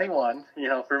 21,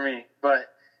 for me.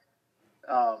 But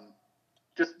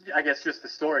just the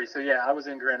story. So yeah, I was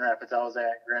in Grand Rapids. I was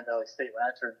at Grand Valley State when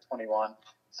I turned 21.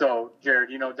 So Jared,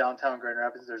 downtown Grand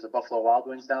Rapids, there's a Buffalo Wild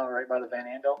Wings now, right by the Van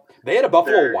Andel. They had a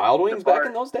Buffalo Wild Wings back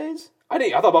in those days? I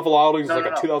thought Buffalo Wild Wings was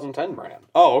like a 2010 brand.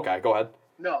 Oh, okay. Go ahead.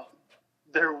 No.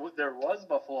 There was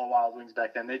Buffalo Wild Wings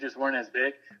back then. They just weren't as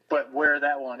big. But where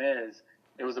that one is,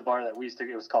 it was a bar that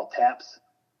it was called Taps.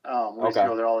 We used to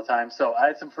go there all the time. So I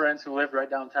had some friends who lived right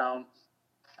downtown.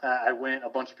 I went. A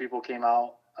bunch of people came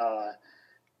out.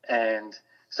 And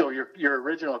so your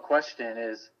original question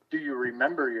is, do you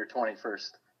remember your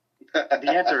 21st?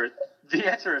 The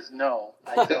answer is no,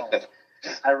 I don't.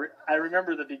 I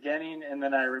remember the beginning, and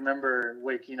then I remember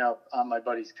waking up on my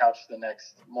buddy's couch the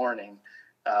next morning.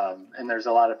 And there's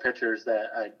a lot of pictures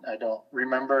that I don't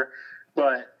remember,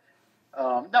 but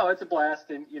no, it's a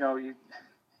blast. And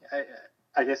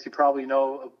I guess you probably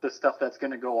know the stuff that's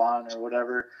going to go on or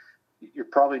whatever. You're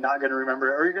probably not going to remember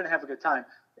it, or you're going to have a good time.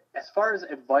 As far as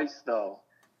advice, though,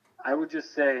 I would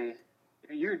just say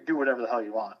you do whatever the hell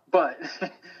you want. But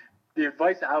the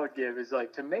advice I would give is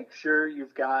to make sure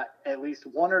you've got at least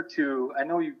one or two. I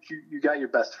know you got your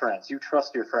best friends. You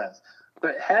trust your friends.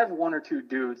 But have one or two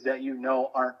dudes that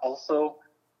aren't also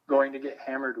going to get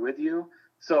hammered with you.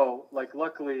 So,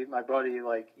 luckily, my buddy,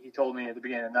 he told me at the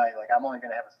beginning of the night, I'm only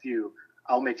going to have a few.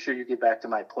 I'll make sure you get back to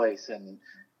my place and,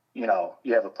 you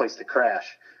have a place to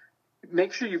crash.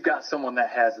 Make sure you've got someone that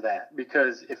has that.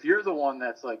 Because if you're the one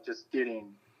that's, just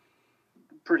getting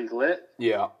pretty lit.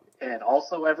 Yeah. And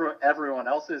also everyone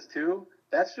else is too,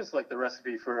 that's just, the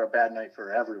recipe for a bad night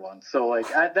for everyone. So,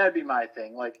 that'd be my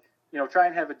thing. Try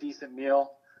and have a decent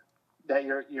meal that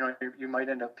you might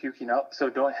end up puking up. So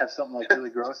don't have something really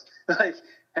gross.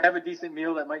 Have a decent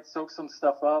meal that might soak some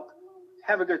stuff up.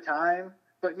 Have a good time,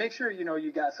 but make sure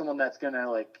you got someone that's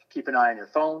gonna keep an eye on your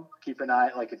phone. Keep an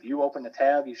eye. If you open a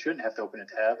tab, you shouldn't have to open a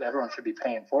tab. Everyone should be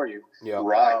paying for you. Yeah,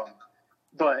 right.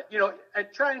 But I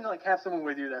try and have someone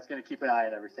with you that's gonna keep an eye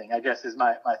on everything. I guess is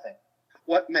my thing.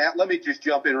 What, Matt? Let me just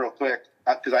jump in real quick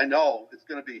because I know it's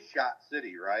going to be Shot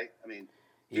City, right? I mean.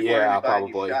 Yeah,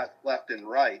 probably. Shots left and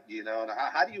right, and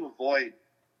how do you avoid,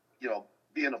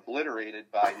 being obliterated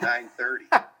by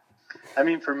 9:30? I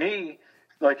mean, for me,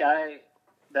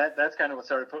 that's kind of what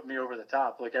started putting me over the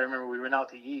top. I remember we went out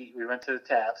to eat. We went to the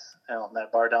Taps,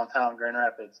 that bar downtown Grand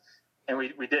Rapids, and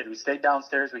we did. We stayed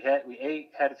downstairs. We ate,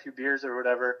 had a few beers or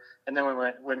whatever, and then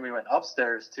when we went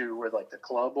upstairs to where the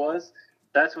club was.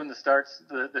 That's when the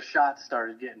shots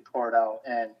started getting poured out,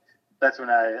 and that's when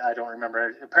I don't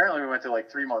remember. Apparently, we went to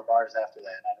 3 more bars after that,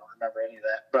 and I don't remember any of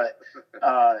that. But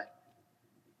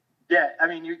yeah, I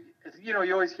mean, you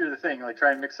always hear the thing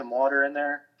try and mix some water in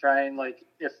there. Try and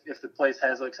if the place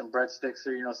has some breadsticks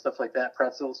or stuff like that,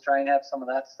 pretzels. Try and have some of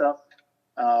that stuff.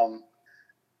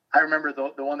 I remember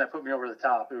the one that put me over the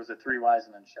top. It was a 3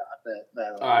 Wiseman shot.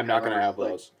 That I'm not going to have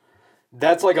those.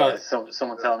 That's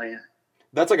someone tell me.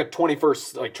 That's a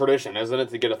 21st tradition, isn't it?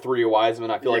 To get a 3 Wiseman,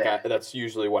 I feel that's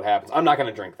usually what happens. I'm not going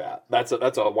to drink that. That's a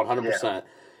 100%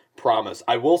 promise.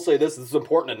 I will say this is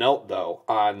important to note though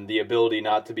on the ability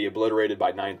not to be obliterated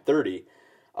by 9:30.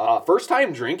 First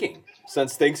time drinking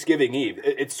since Thanksgiving Eve.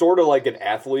 It's sort of like an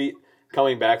athlete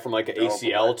coming back from an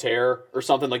ACL tear or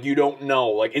something. You don't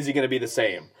know. Is he going to be the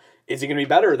same? Is he going to be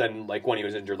better than when he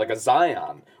was injured, like a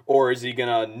Zion? Or is he going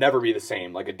to never be the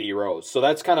same, like a D Rose? So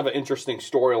that's kind of an interesting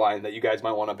storyline that you guys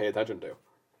might want to pay attention to.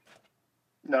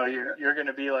 No, you're going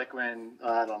to be when,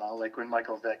 I don't know, when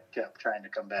Michael Vick kept trying to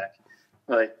come back.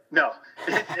 No,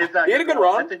 it's not. He had a good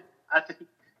run.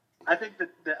 I think that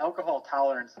the alcohol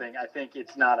tolerance thing, I think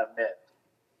it's not a myth.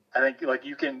 I think like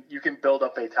you can build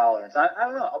up a tolerance. I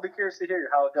don't know. I'll be curious to hear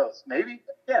how it goes. Maybe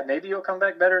you'll come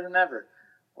back better than ever.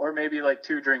 Or maybe like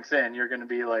 2 drinks in, you're going to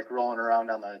be like rolling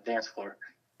around on the dance floor.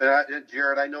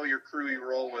 Jared, I know your crew you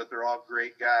roll with are all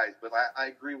great guys, but I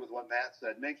agree with what Matt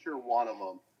said. Make sure one of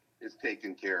them is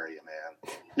taking care of you,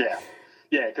 man.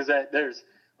 Yeah, because there's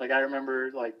like I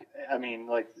remember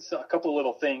so a couple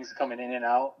little things coming in and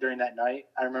out during that night.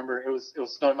 I remember it was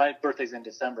snowy. My birthday's in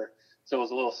December, so it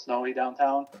was a little snowy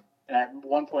downtown. And at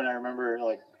one point, I remember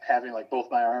like having like both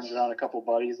my arms around a couple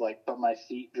buddies, like but my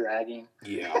feet dragging.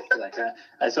 Yeah.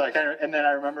 And then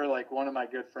I remember like one of my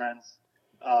good friends,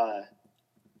 I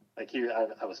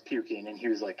was puking and he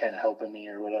was like kind of helping me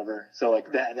or whatever. So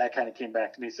like that kind of came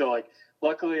back to me. So like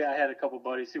luckily I had a couple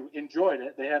buddies who enjoyed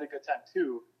it. They had a good time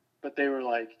too, but they were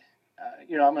like, I'm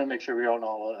going to make sure we don't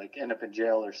all like end up in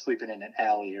jail or sleeping in an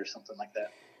alley or something like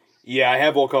that. Yeah, I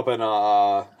have woke up in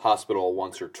a hospital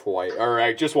once or twice,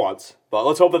 or just once. But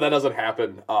let's hope that doesn't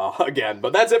happen again.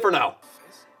 But that's it for now.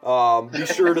 Be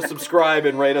sure to subscribe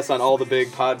and rate us on all the big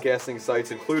podcasting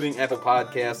sites, including Apple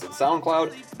Podcasts and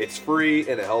SoundCloud. It's free,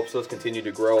 and it helps us continue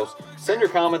to grow. Send your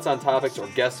comments on topics or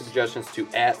guest suggestions to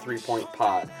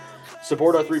 @3PointPod.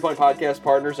 Support our 3 Point Podcast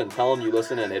partners and tell them you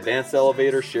listen in Advanced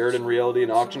Elevator, Sheridan Realty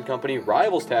and Auction Company,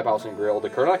 Rivals Tap House and Grill, the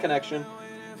Current Connection,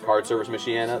 Card Service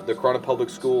Michiana, the Corona Public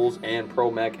Schools, and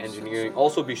ProMech Engineering.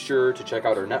 Also be sure to check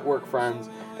out our network friends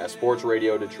at Sports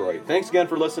Radio Detroit. Thanks again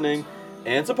for listening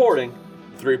and supporting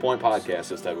the 3 Point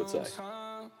Podcast, as Ted would say.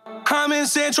 I'm in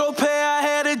Central Pay, I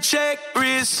had a check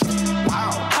wrist. Wow.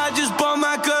 I just bought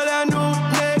my girl a new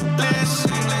necklace.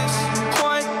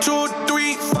 1, 2,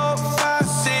 3, 4, 5,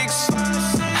 6.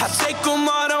 I take them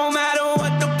all, don't matter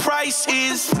what the price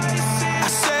is. I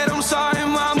said I'm sorry,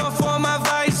 mama, for my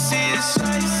vices.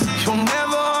 You'll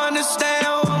never understand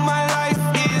what my life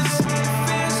is.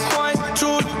 1,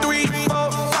 2, 3,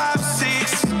 4, 5,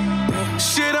 6.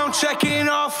 Shit, I'm checking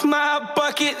off my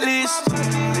bucket list.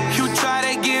 You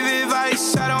try to give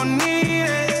advice, I don't need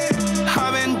it.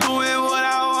 I've been doing what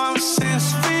I want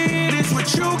since feet. It's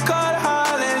what you call a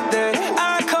holiday,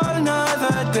 I call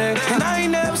another day. And I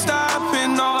ain't never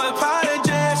stopping, no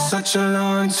apologies. Such a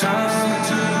long time. I've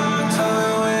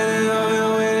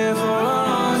been waiting for a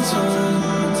long time.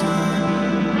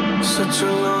 Such a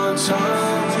long time.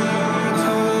 I've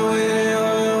been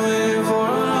waiting for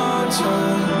a long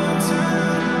time.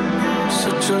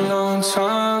 Such a long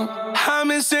time. I'm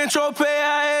in Central Pay,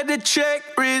 I had to check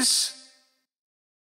wrist.